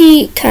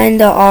actually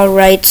kind of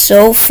alright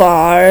so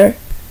far.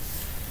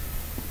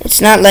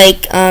 It's not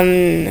like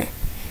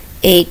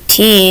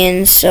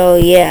 18, so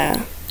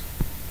yeah.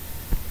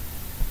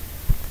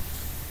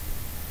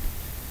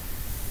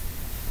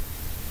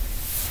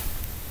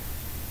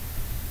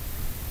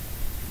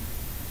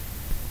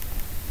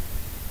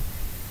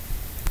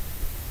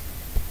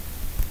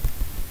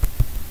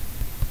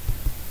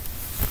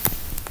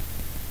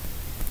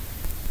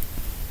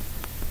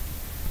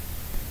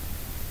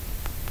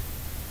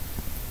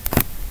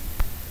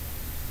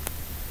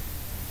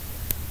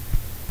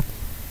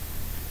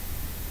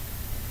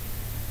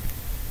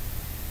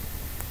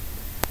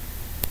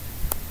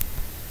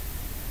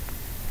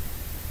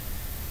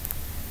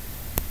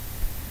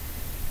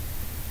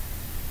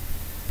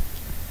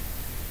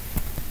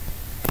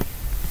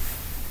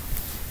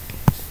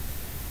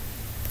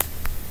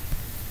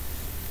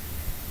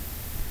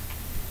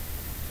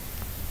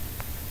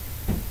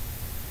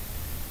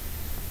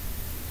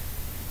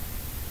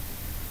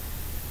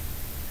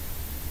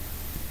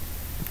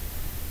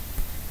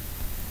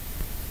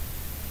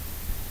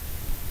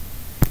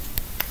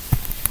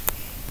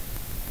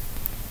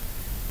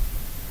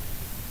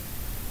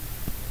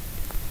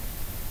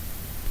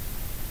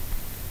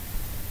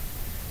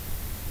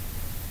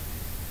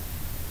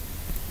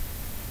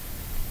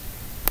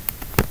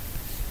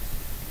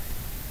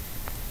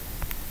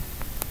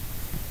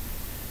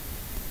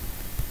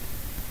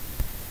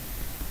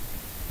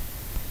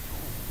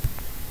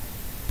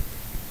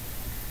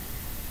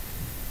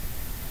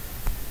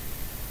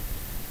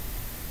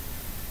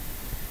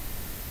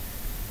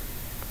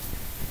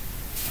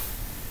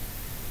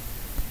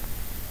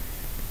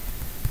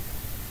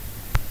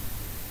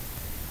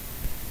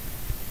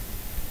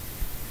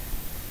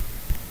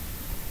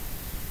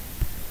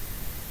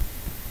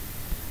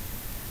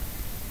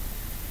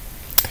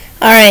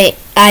 Alright,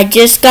 I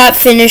just got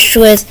finished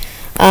with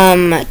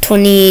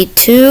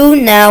 22.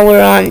 Now we're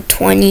on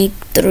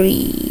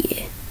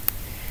 23.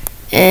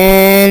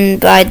 And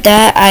by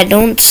that, I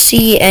don't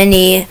see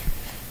any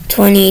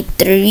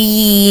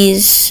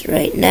 23s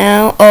right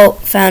now. Oh,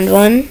 found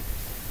one.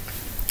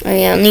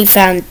 I only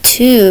found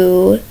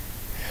 2.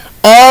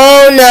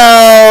 Oh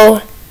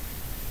no!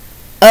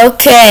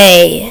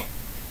 Okay.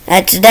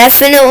 That's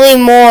definitely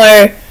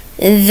more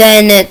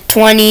than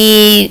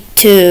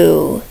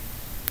 22.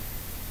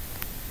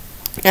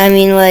 I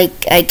mean,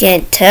 like, I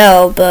can't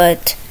tell,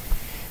 but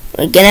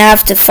we're gonna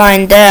have to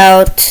find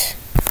out.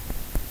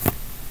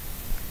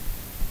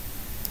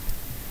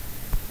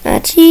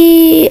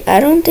 Actually,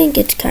 I don't think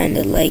it's kind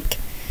of like,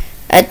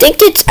 I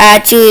think it's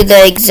actually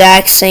the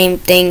exact same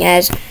thing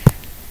as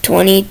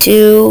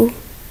 22.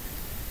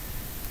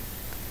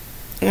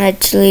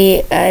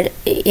 Actually,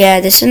 yeah,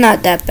 this is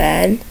not that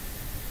bad.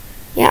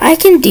 Yeah, I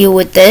can deal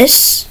with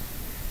this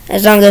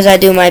as long as I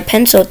do my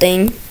pencil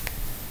thing.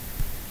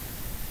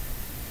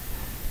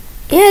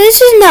 Yeah,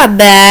 this is not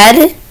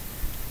bad.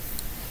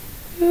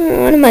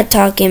 What am I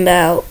talking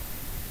about?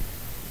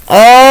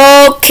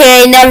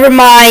 Okay, never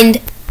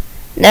mind.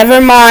 Never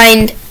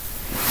mind.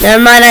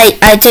 Never mind,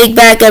 I take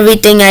back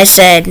everything I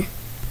said.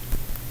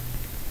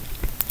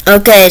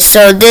 Okay,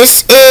 so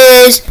this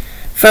is,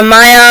 from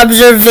my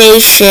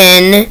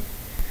observation,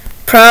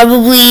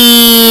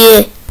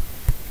 probably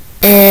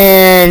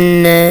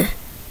an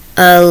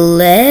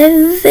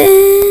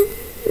 11?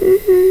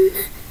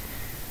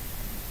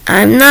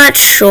 I'm not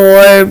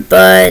sure,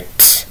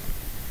 but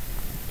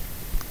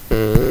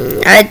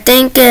I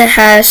think it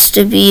has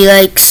to be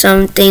like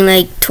something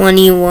like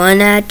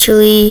 21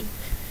 actually.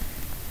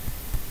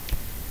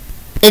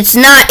 It's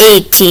not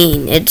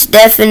 18. It's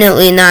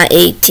definitely not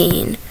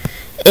 18.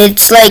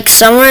 It's like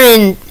somewhere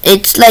in,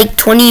 it's like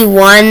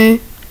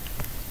 21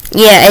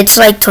 Yeah, it's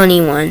like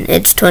 21.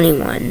 It's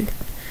 21.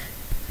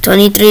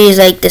 23 is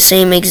like the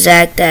same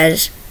exact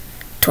as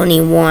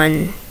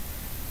 21.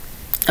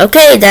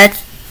 Okay,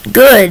 that's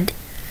good.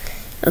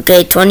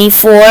 Okay,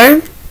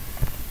 24.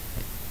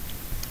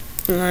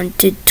 On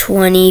to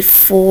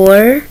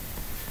 24.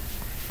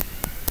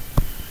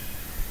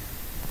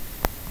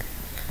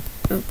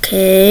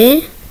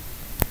 Okay.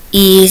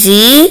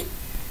 Easy.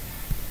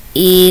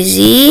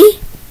 Easy.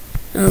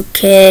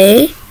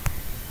 Okay.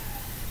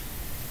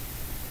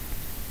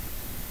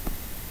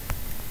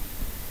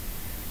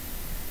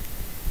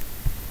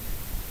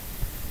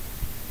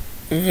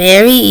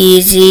 Very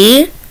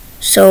easy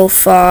so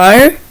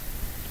far.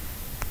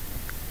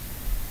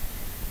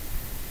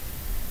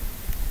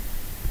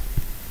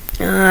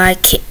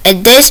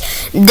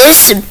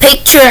 This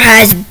picture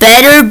has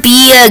better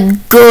be a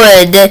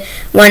good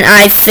when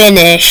I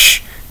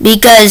finish,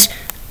 because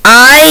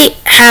I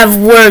have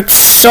worked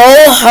so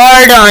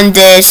hard on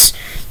this.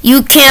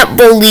 You can't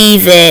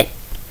believe it.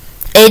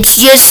 It's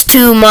just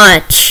too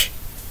much.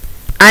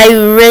 I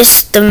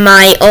risked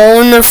my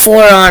own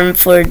forearm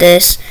for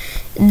this.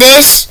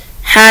 This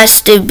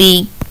has to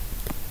be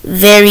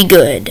very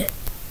good.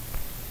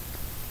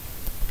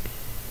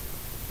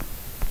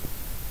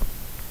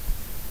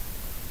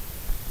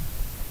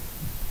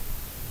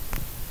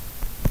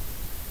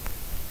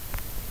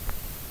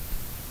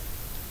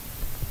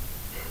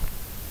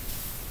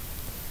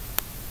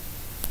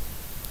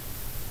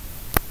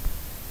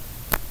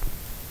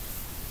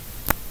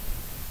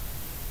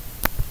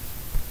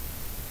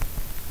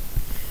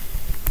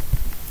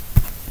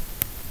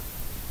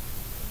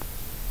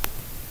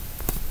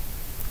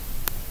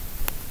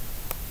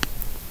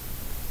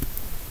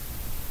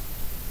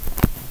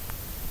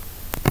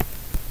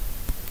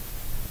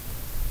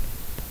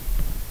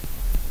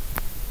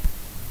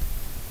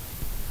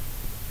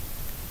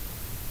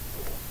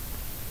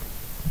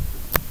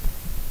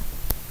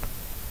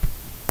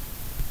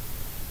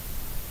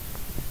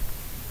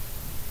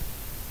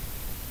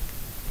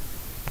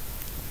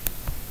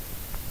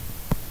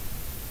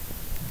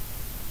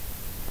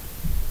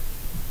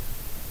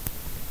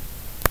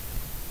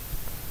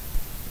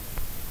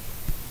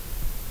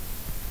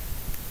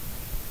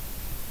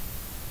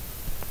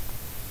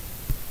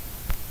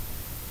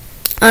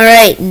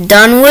 Alright,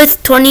 done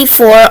with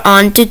 24,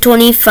 on to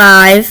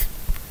 25.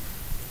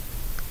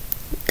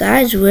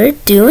 Guys, we're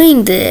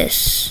doing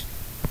this.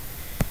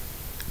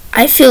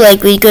 I feel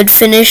like we could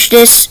finish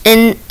this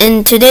in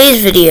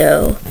today's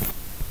video.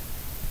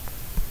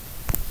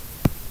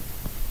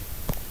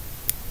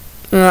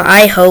 Well,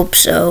 I hope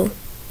so.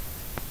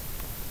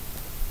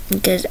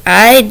 Because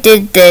I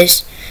did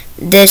this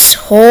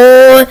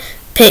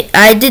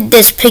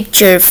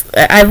picture.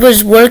 I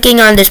was working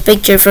on this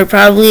picture for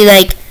probably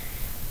like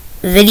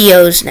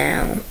videos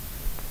now.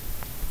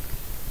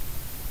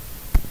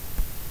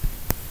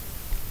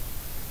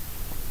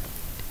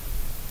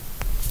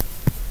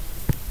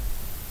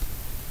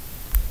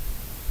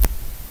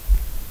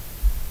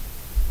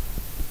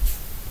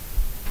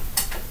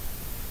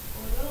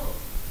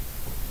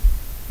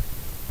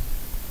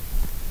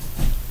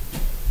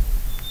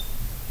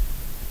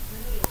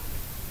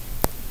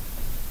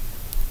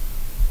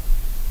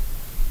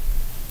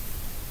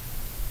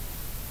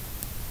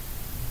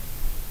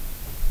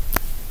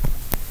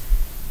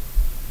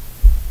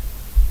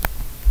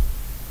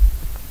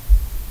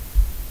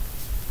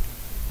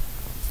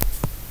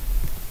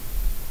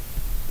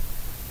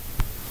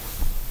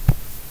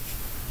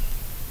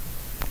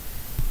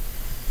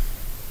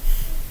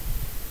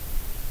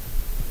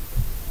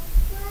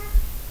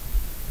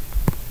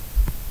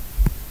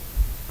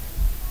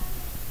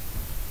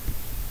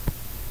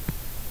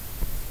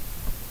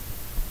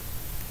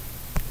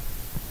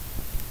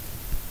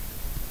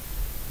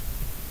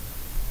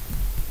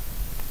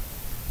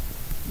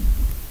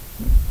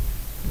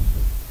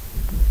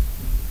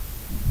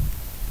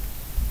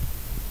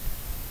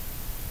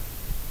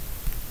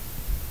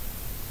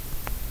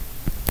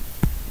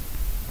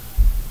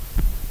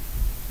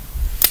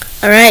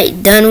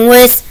 Alright, done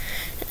with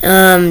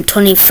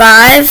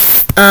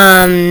 25.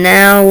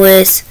 Now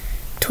with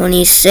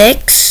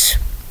 26.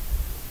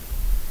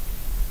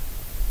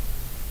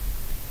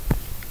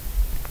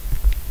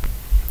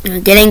 We're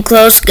getting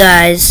close,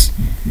 guys.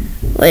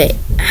 Wait,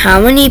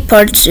 how many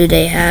parts do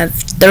they have?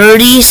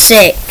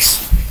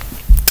 36.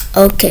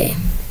 Okay.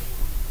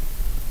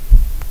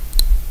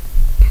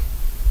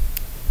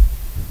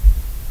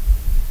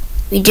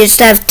 We just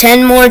have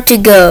 10 more to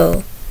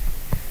go.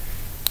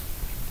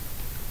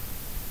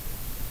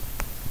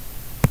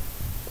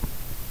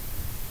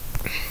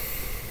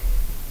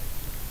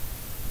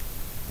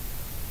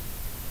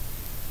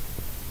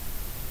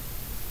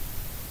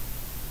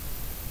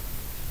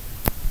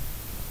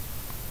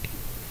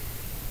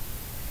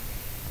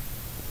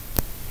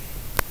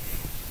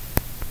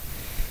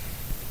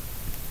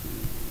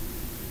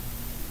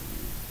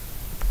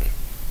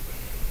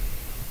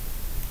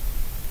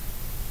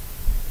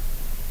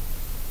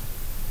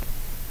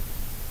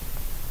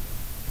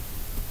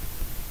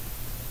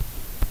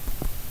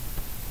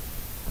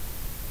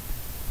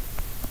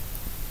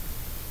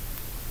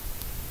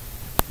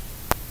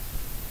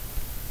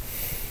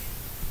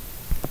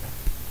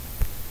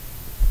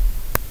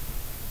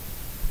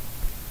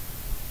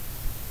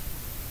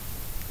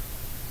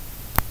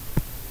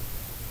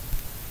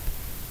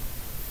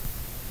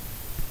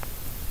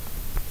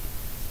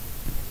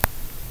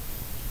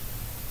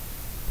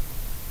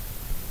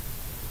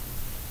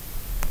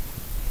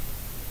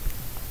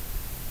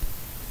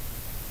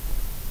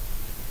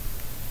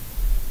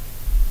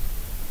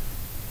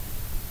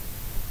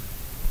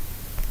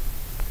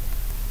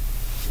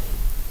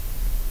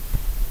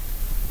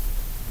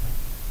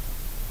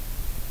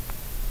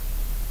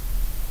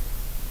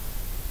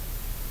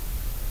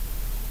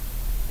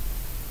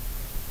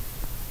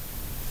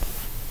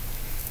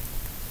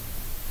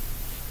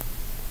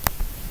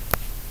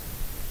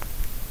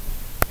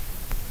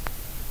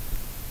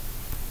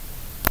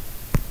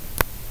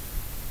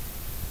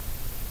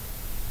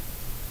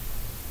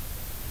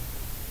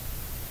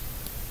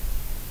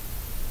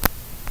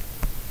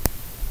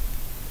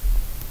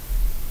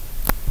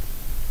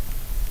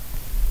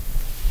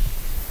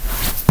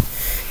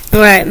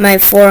 Alright, my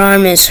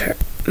forearm is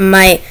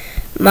my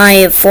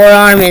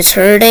forearm is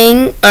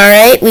hurting.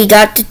 Alright, we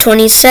got to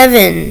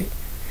 27.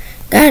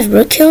 Guys,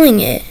 we're killing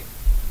it.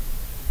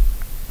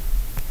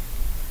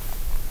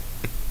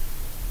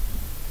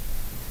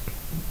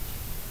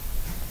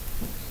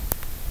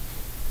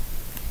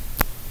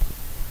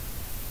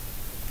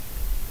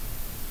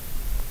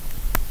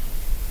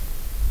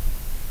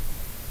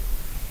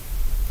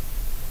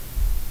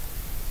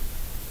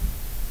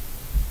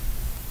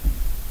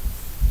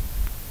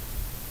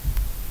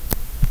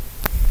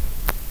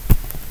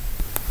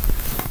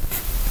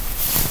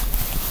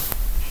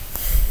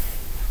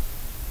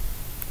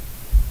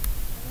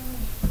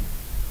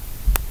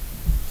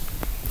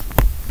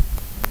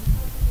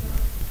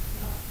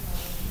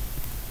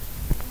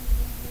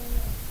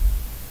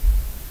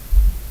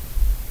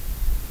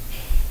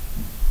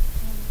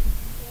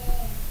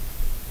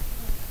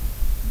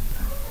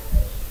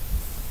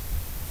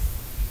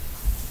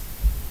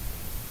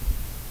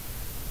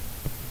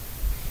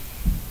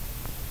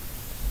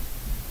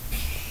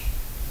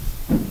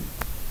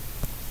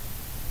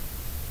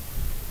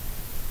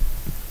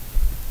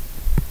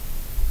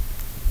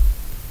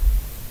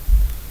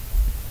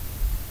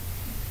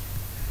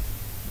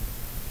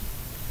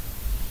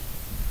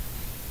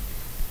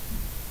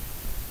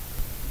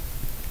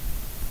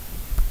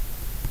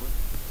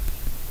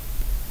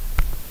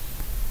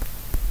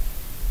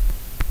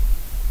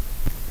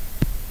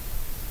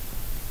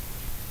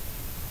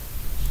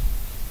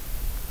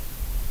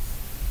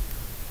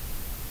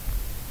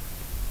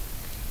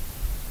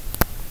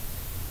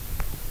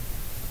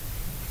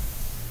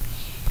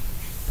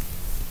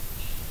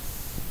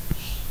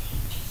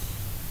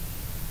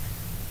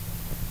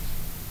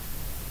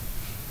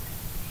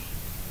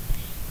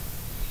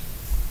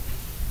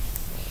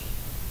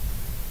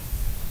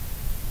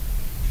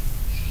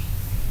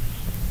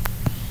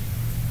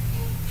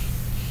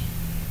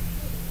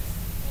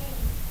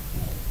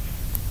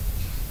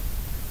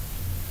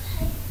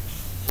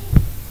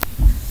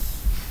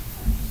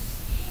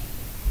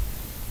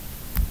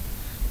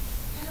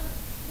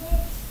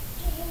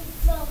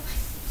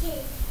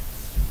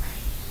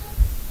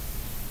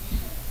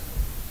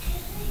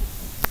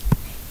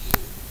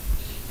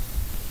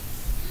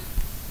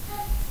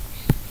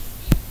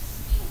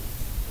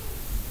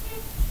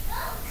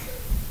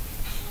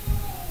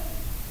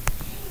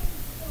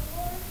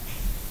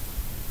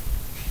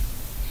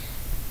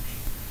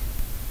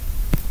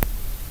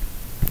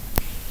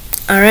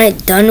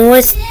 Alright, done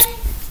with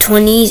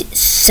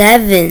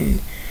 27.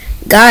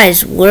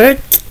 Guys, we're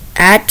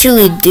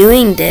actually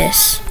doing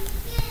this.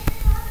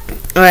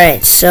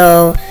 Alright,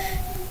 so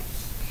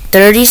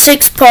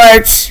 36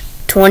 parts,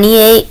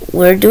 28,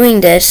 we're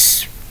doing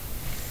this.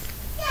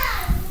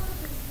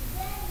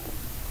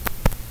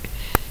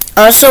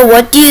 Also,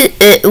 what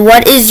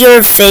is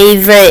your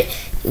favorite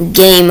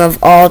game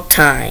of all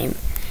time?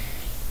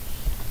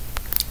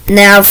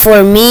 Now,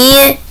 for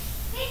me,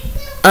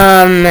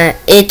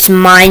 it's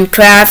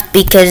Minecraft,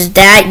 because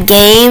that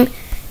game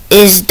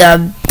is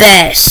the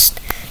best.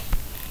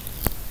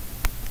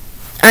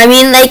 I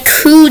mean, like,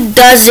 who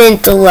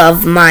doesn't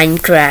love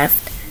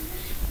Minecraft?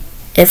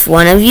 If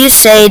one of you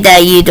say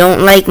that you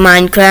don't like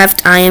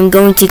Minecraft, I am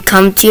going to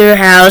come to your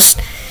house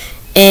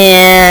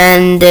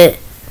and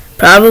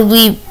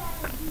probably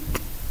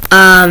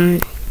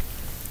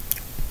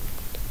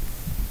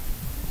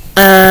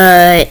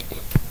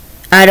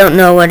I don't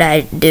know what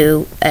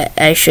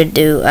I should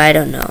do. I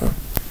don't know,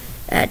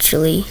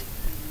 actually.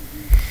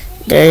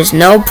 There's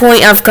no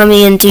point of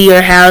coming into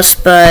your house,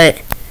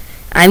 but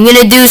I'm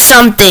gonna do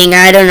something.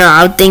 I don't know.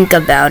 I'll think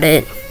about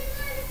it.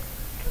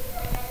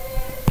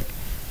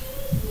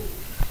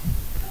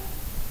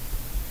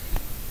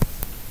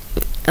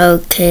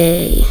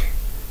 Okay.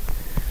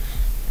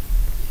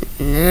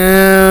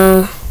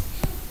 Now.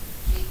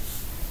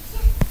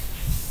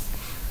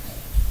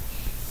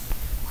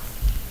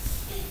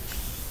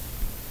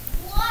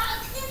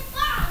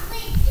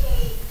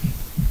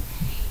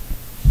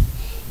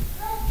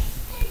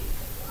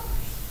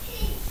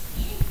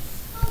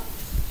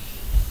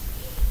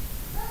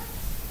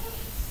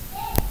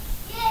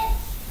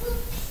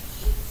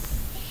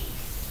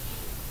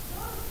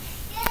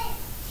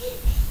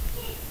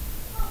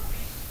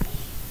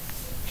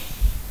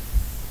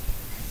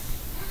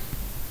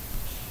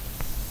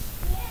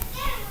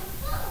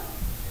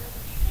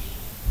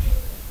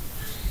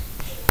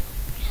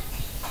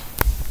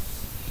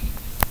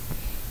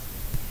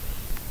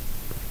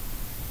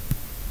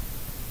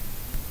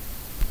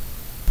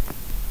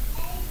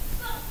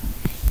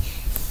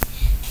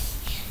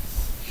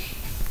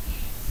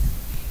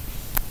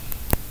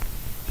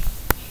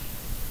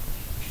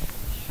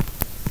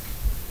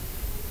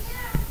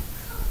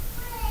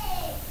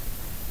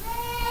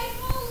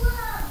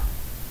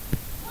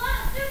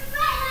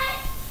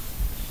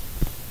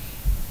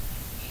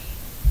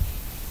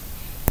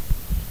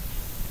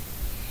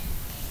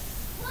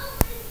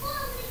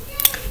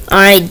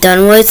 Alright,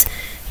 done with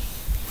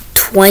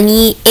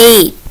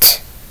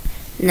 28.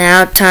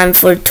 Now time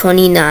for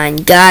 29.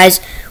 Guys,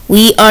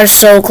 we are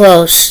so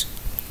close.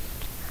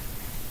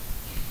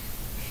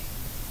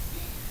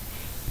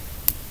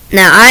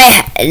 Now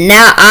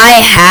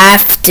I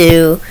have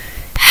to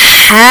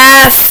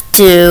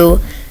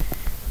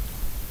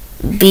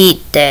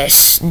beat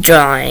this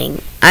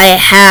drawing. I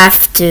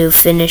have to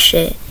finish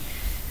it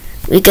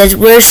because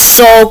we're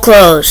so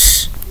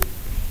close.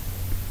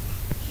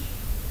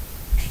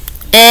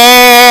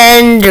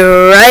 And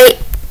right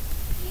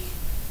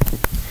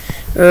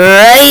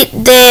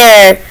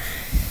there,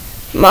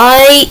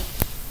 my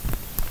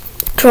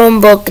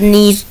Chromebook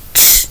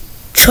needs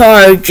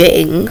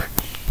charging.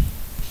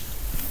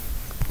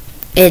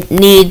 It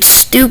needs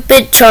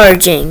stupid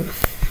charging.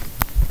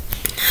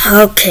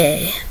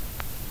 Okay.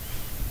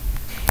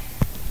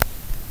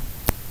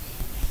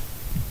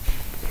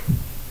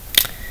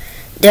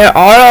 There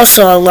are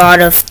also a lot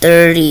of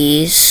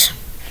 30s.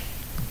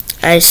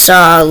 I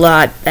saw a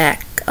lot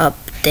back up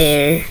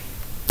there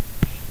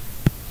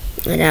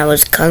when I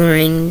was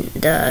coloring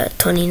the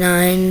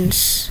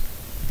 29s.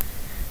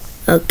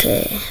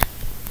 Okay.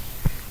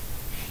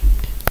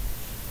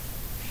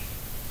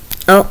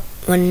 Oh,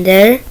 one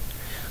there.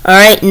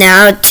 Alright,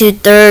 now to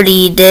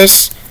 30.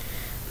 This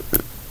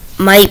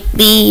might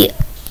be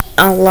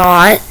a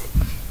lot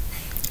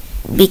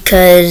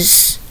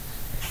because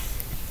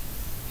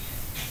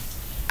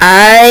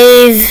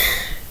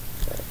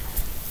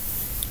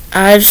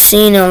I've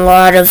seen a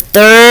lot of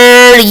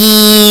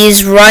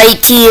 30s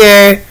right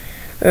here.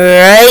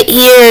 Right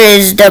here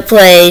is the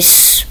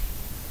place.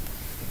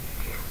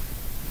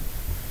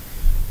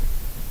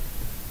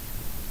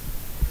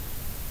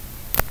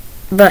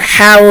 But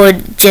how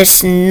would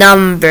just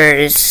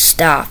numbers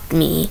stop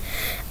me?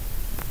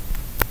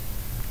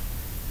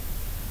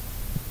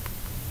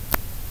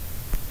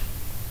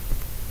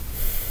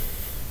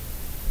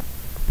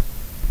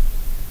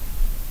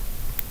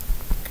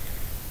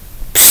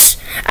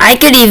 I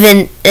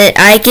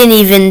can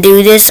even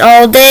do this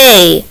all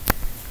day.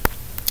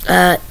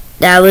 I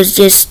was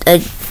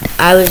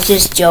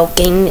just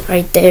joking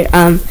right there.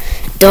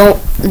 Don't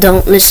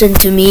listen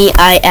to me.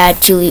 I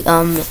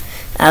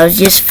was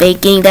just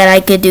faking that I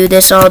could do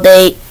this all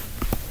day.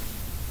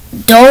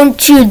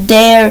 Don't you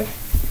dare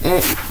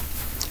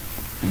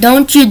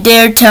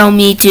tell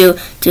me to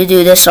do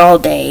this all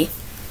day.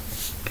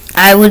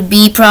 I would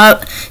be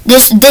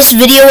this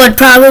video would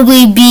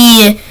probably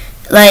be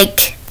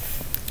like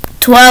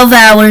 12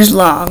 hours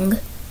long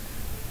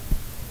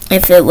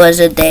if it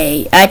was a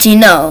day. Actually,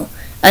 no.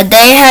 A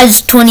day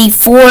has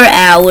 24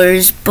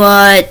 hours,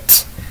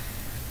 but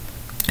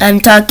I'm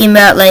talking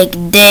about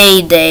like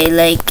day,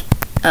 like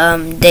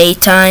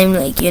daytime,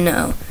 like, you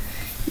know,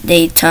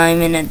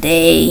 daytime in a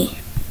day.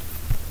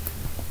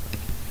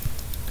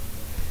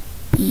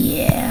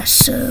 Yeah,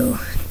 so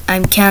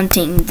I'm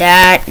counting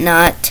that,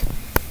 not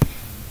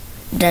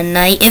the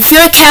night. If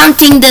you're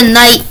counting the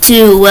night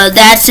too, well,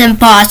 that's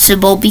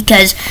impossible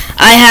because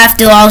I have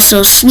to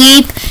also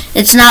sleep.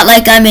 It's not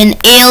like I'm an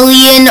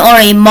alien or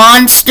a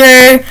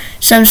monster,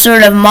 some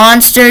sort of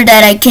monster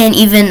that I can't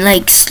even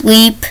like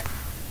sleep.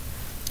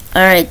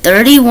 Alright,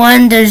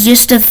 31, there's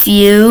just a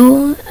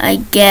few,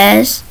 I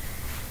guess.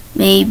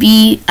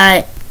 Maybe,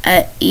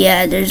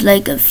 yeah, there's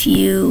like a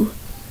few.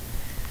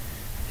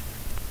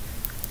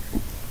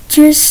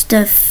 Just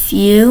a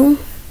few.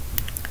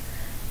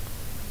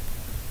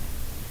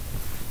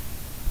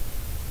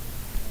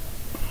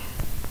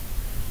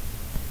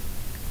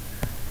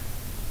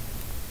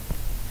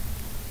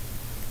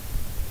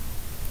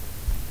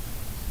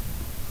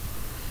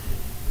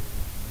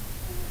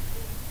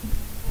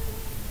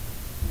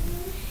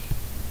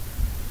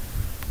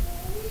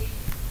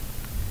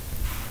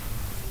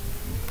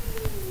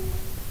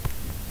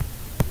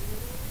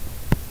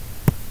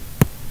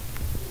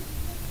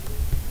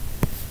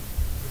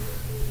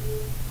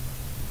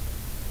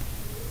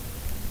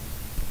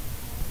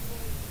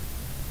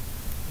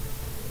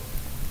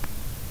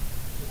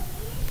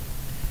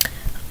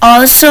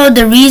 Also,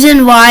 the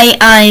reason why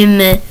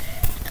I'm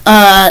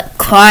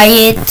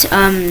quiet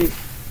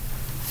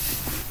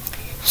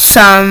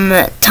some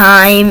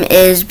time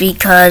is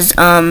because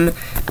I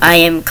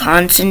am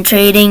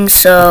concentrating,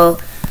 so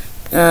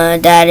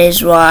that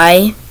is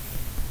why.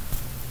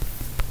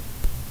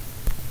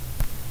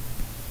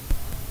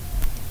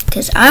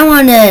 Because I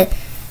want to,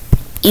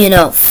 you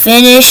know,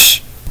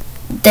 finish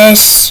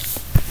this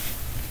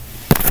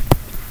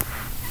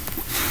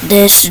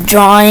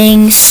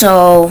drawing,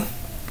 so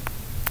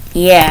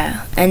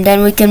yeah, and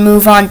then we can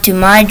move on to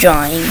my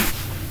drawing,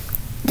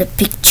 the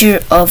picture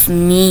of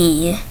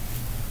me.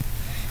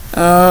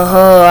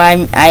 Oh,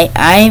 I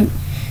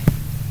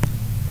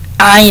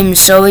am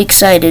so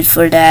excited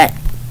for that.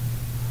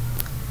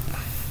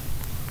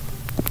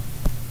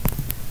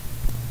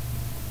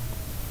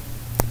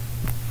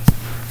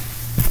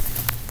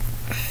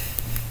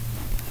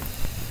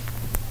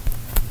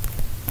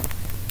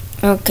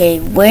 Okay,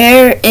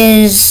 where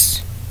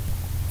is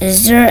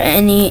there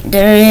any?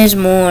 There is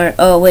more.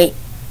 Oh wait,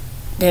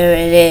 there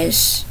it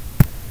is.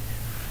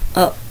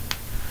 Oh,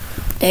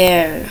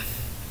 there.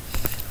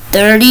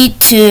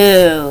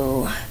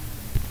 32.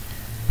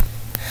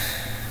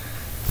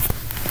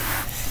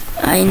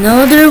 I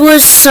know there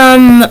was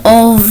some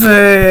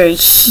over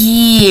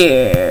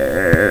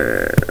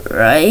here,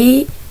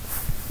 right?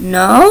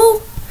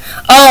 No?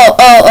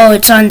 Oh,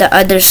 it's on the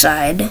other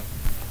side.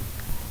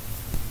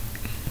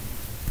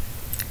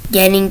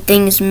 Getting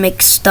things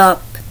mixed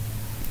up.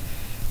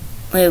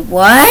 Wait,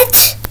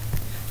 what?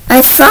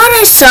 I thought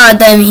I saw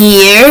them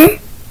here.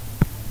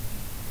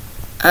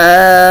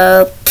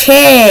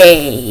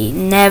 Okay,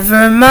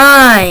 never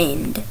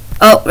mind.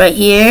 Oh, right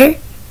here.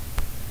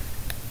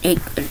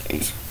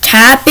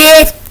 Tap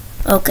it.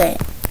 Okay.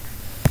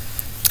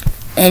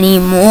 Any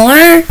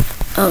more?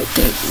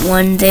 Okay,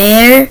 one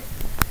there.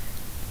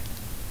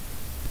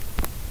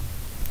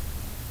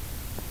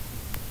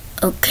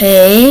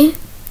 Okay.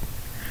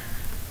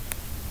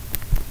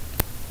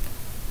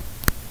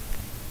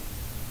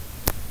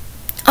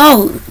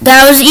 Oh,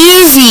 that was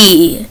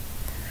easy.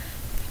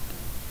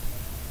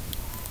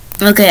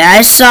 Okay,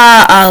 I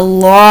saw a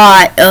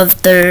lot of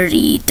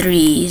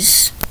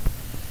 33s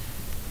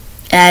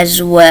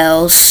as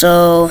well,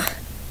 so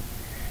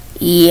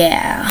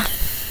yeah.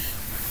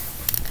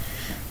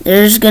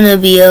 There's gonna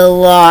be a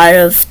lot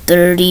of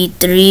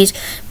 33s,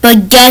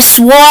 but guess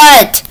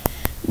what?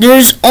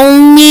 There's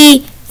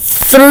only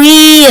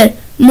 3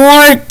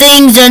 more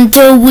things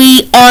until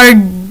we are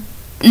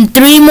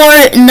 3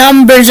 more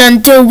numbers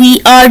until we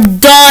are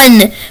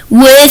done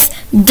with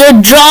the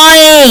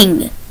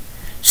drawing.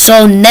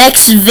 So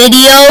next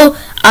video,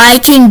 I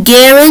can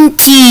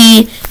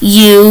guarantee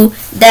you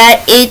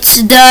that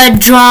it's the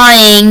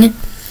drawing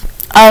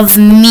of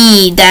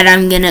me that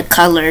I'm gonna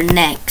color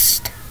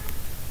next.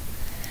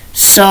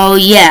 So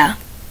yeah,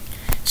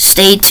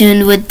 stay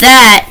tuned with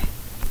that.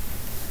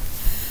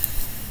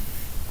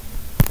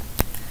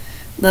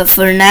 But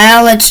for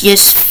now, let's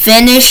just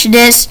finish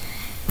this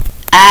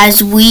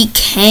as we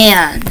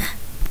can.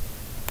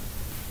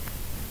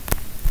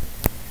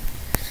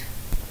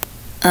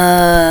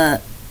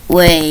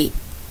 Wait.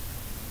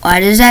 Why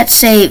does that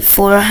say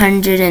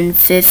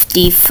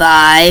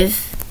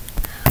 455?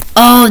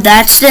 Oh,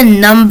 that's the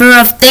number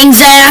of things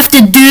I have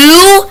to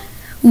do?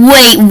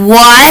 Wait,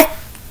 what?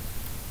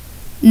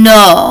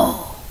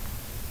 No.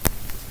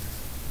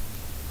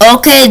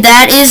 Okay,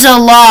 that is a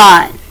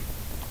lot.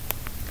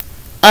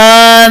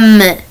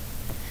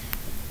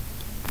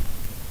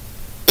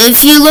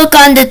 If you look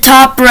on the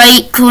top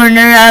right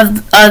corner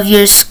of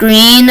your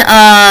screen,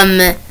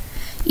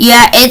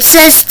 yeah, it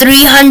says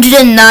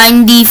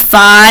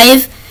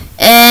 395,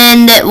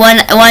 and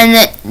when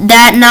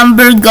that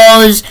number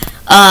goes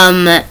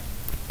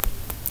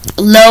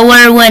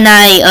lower when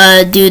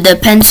I do the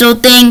pencil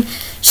thing.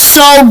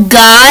 So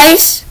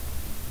guys,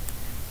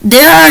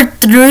 there are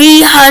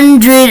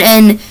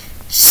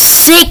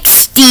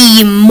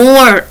 360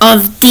 more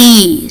of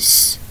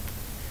these.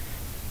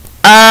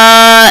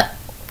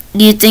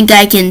 Do you think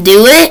I can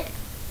do it?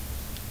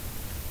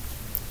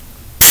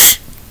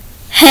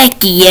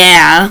 Heck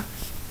yeah.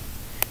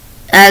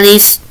 At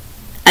least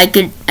I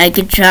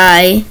could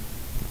try.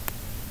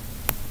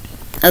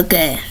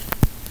 Okay.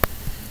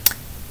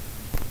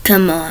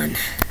 Come on.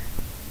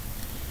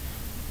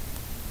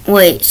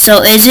 Wait,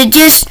 so is it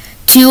just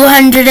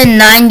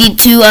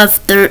 292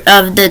 of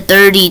the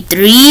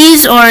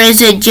 33s, or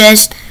is it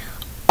just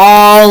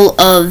all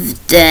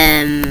of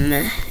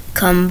them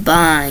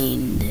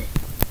combined?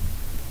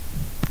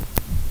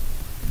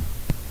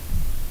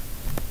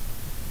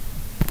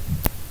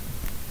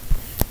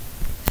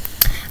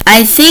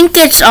 I think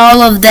it's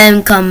all of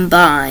them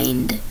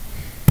combined.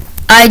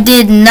 I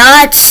did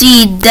not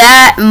see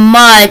that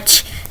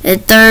much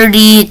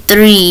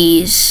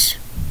 33s.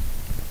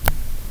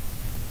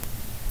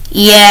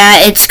 Yeah,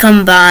 it's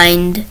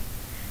combined.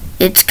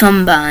 It's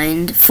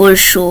combined for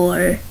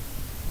sure.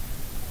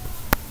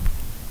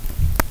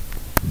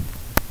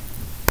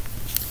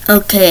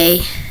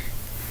 Okay.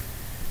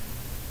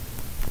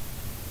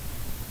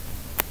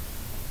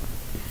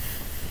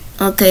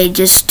 Okay,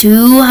 just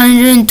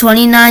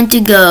 229 to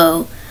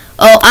go.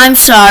 Oh, I'm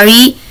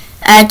sorry.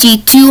 Actually,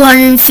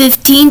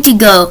 215 to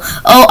go.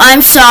 Oh,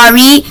 I'm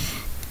sorry.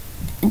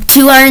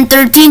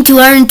 213,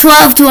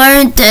 212,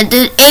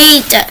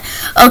 208.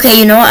 Okay,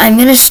 you know what? I'm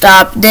gonna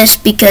stop this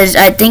because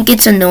I think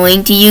it's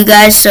annoying to you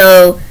guys,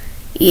 so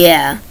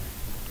yeah.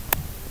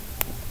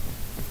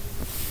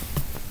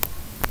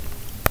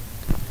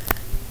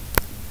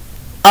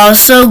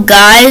 Also,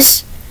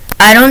 guys,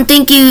 I don't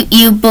think you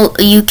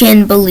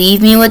can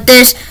believe me with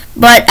this,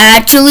 but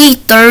actually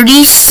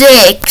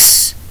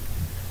 36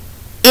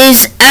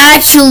 is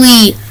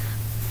actually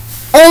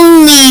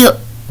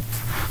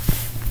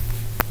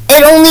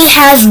it only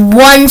has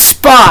one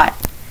spot.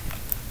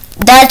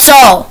 That's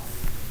all.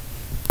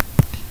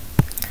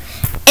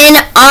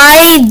 And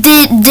I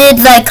did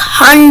like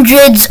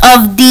hundreds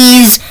of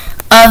these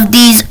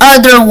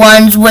other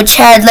ones which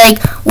had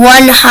like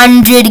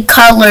 100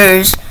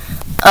 colors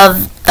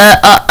of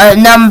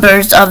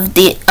numbers of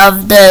it,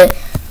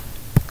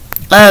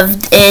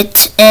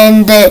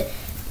 and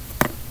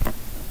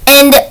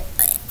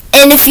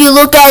if you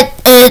look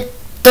at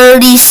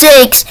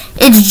 36,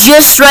 it's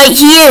just right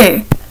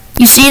here.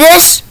 You see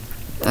this?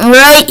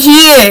 Right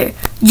here.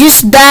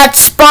 just that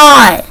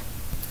spot.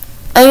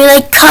 I mean,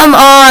 like, come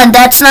on,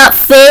 that's not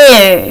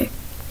fair.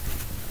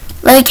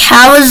 Like,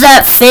 how is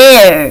that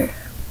fair?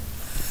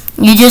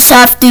 You just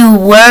have to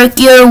work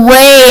your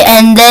way,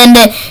 and then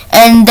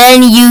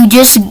you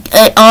just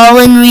all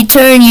in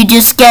return you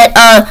just get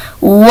a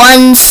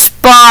one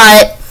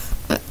spot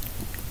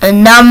a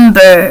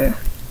number.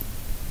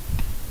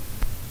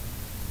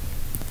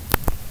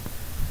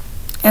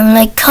 I'm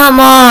like, come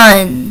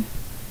on.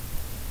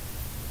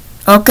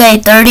 Okay,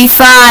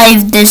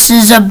 35. This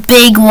is a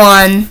big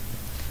one.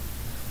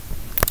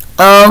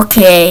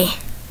 Okay.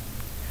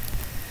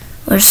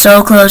 We're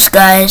so close,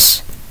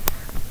 guys.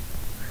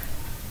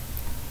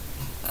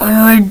 When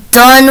we're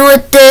done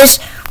with this,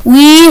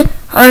 we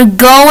are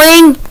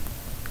going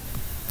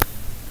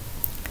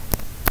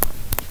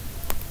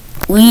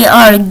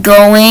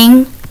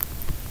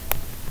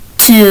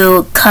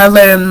to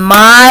color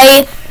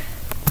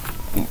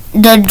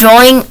the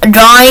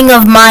drawing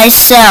of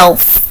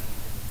myself.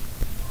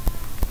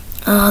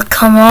 Oh,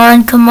 come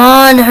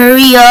on,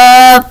 hurry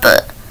up.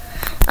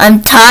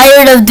 I'm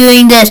tired of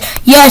doing this.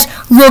 Yes,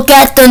 look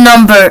at the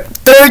number.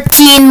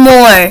 13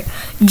 more.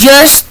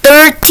 Just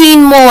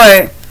 13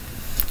 more.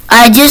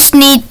 I just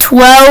need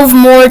 12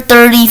 more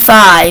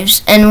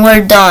 35s and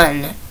we're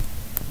done.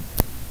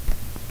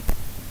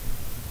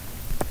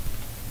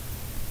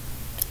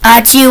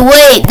 Actually,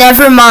 wait,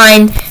 never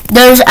mind.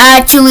 There's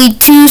actually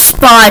 2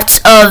 spots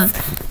of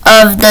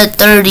the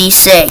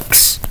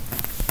 36.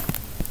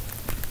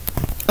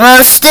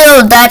 Well,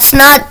 still, that's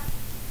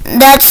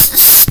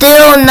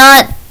still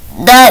not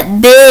that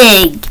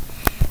big.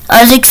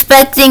 I was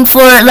expecting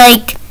for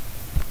like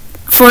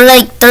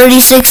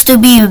 36 to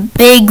be a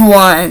big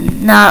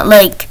one, not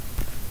like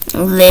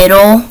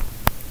little.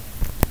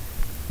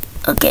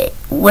 Okay,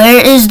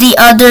 where is the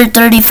other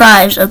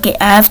 35s? Okay,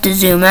 I have to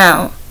zoom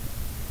out.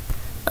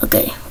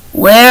 Okay,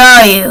 where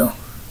are you?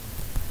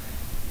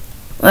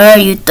 Where are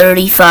you,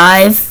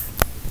 35?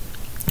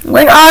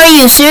 Where are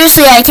you?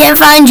 Seriously, I can't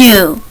find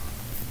you.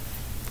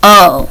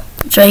 Oh,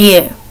 it's right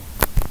here.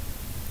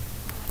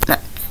 No,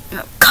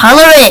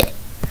 color it.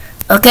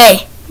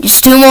 Okay,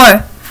 just 2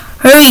 more.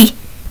 Hurry.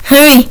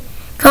 Hurry,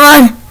 come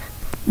on.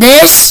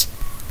 This.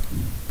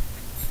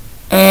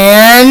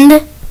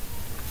 And.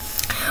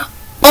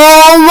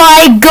 Oh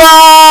my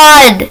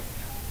god!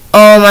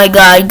 Oh my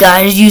god,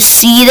 guys, you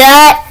see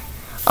that?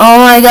 Oh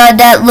my god,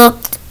 that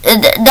looked.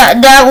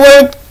 That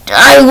worked.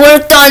 I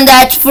worked on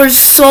that for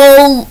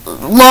so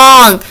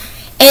long.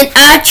 And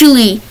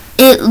actually,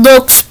 it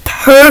looks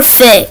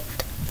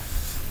perfect.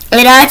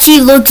 It actually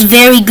looks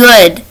very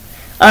good.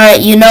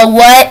 Alright, you know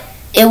what?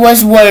 It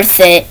was worth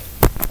it.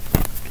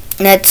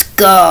 Let's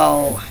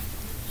go.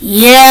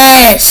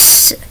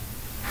 Yes!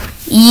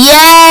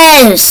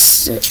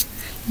 Yes!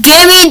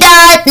 Give me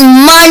that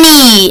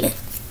money!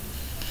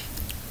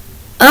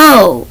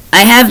 Oh,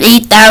 I have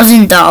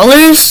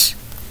 $8,000?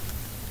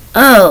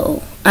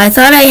 Oh, I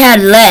thought I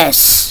had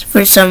less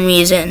for some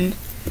reason.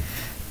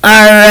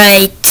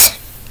 Alright.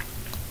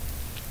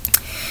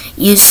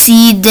 You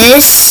see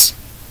this?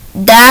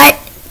 That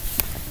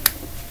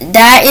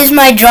is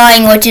my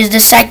drawing, which is the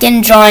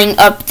second drawing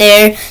up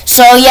there.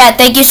 So yeah,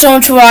 thank you so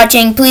much for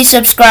watching. Please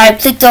subscribe,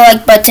 click the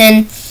like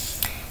button.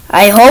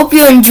 I hope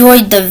you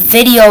enjoyed the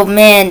video,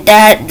 man.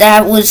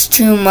 That was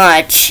too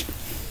much.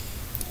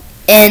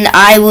 And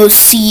I will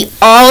see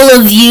all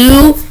of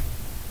you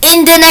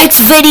in the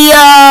next video.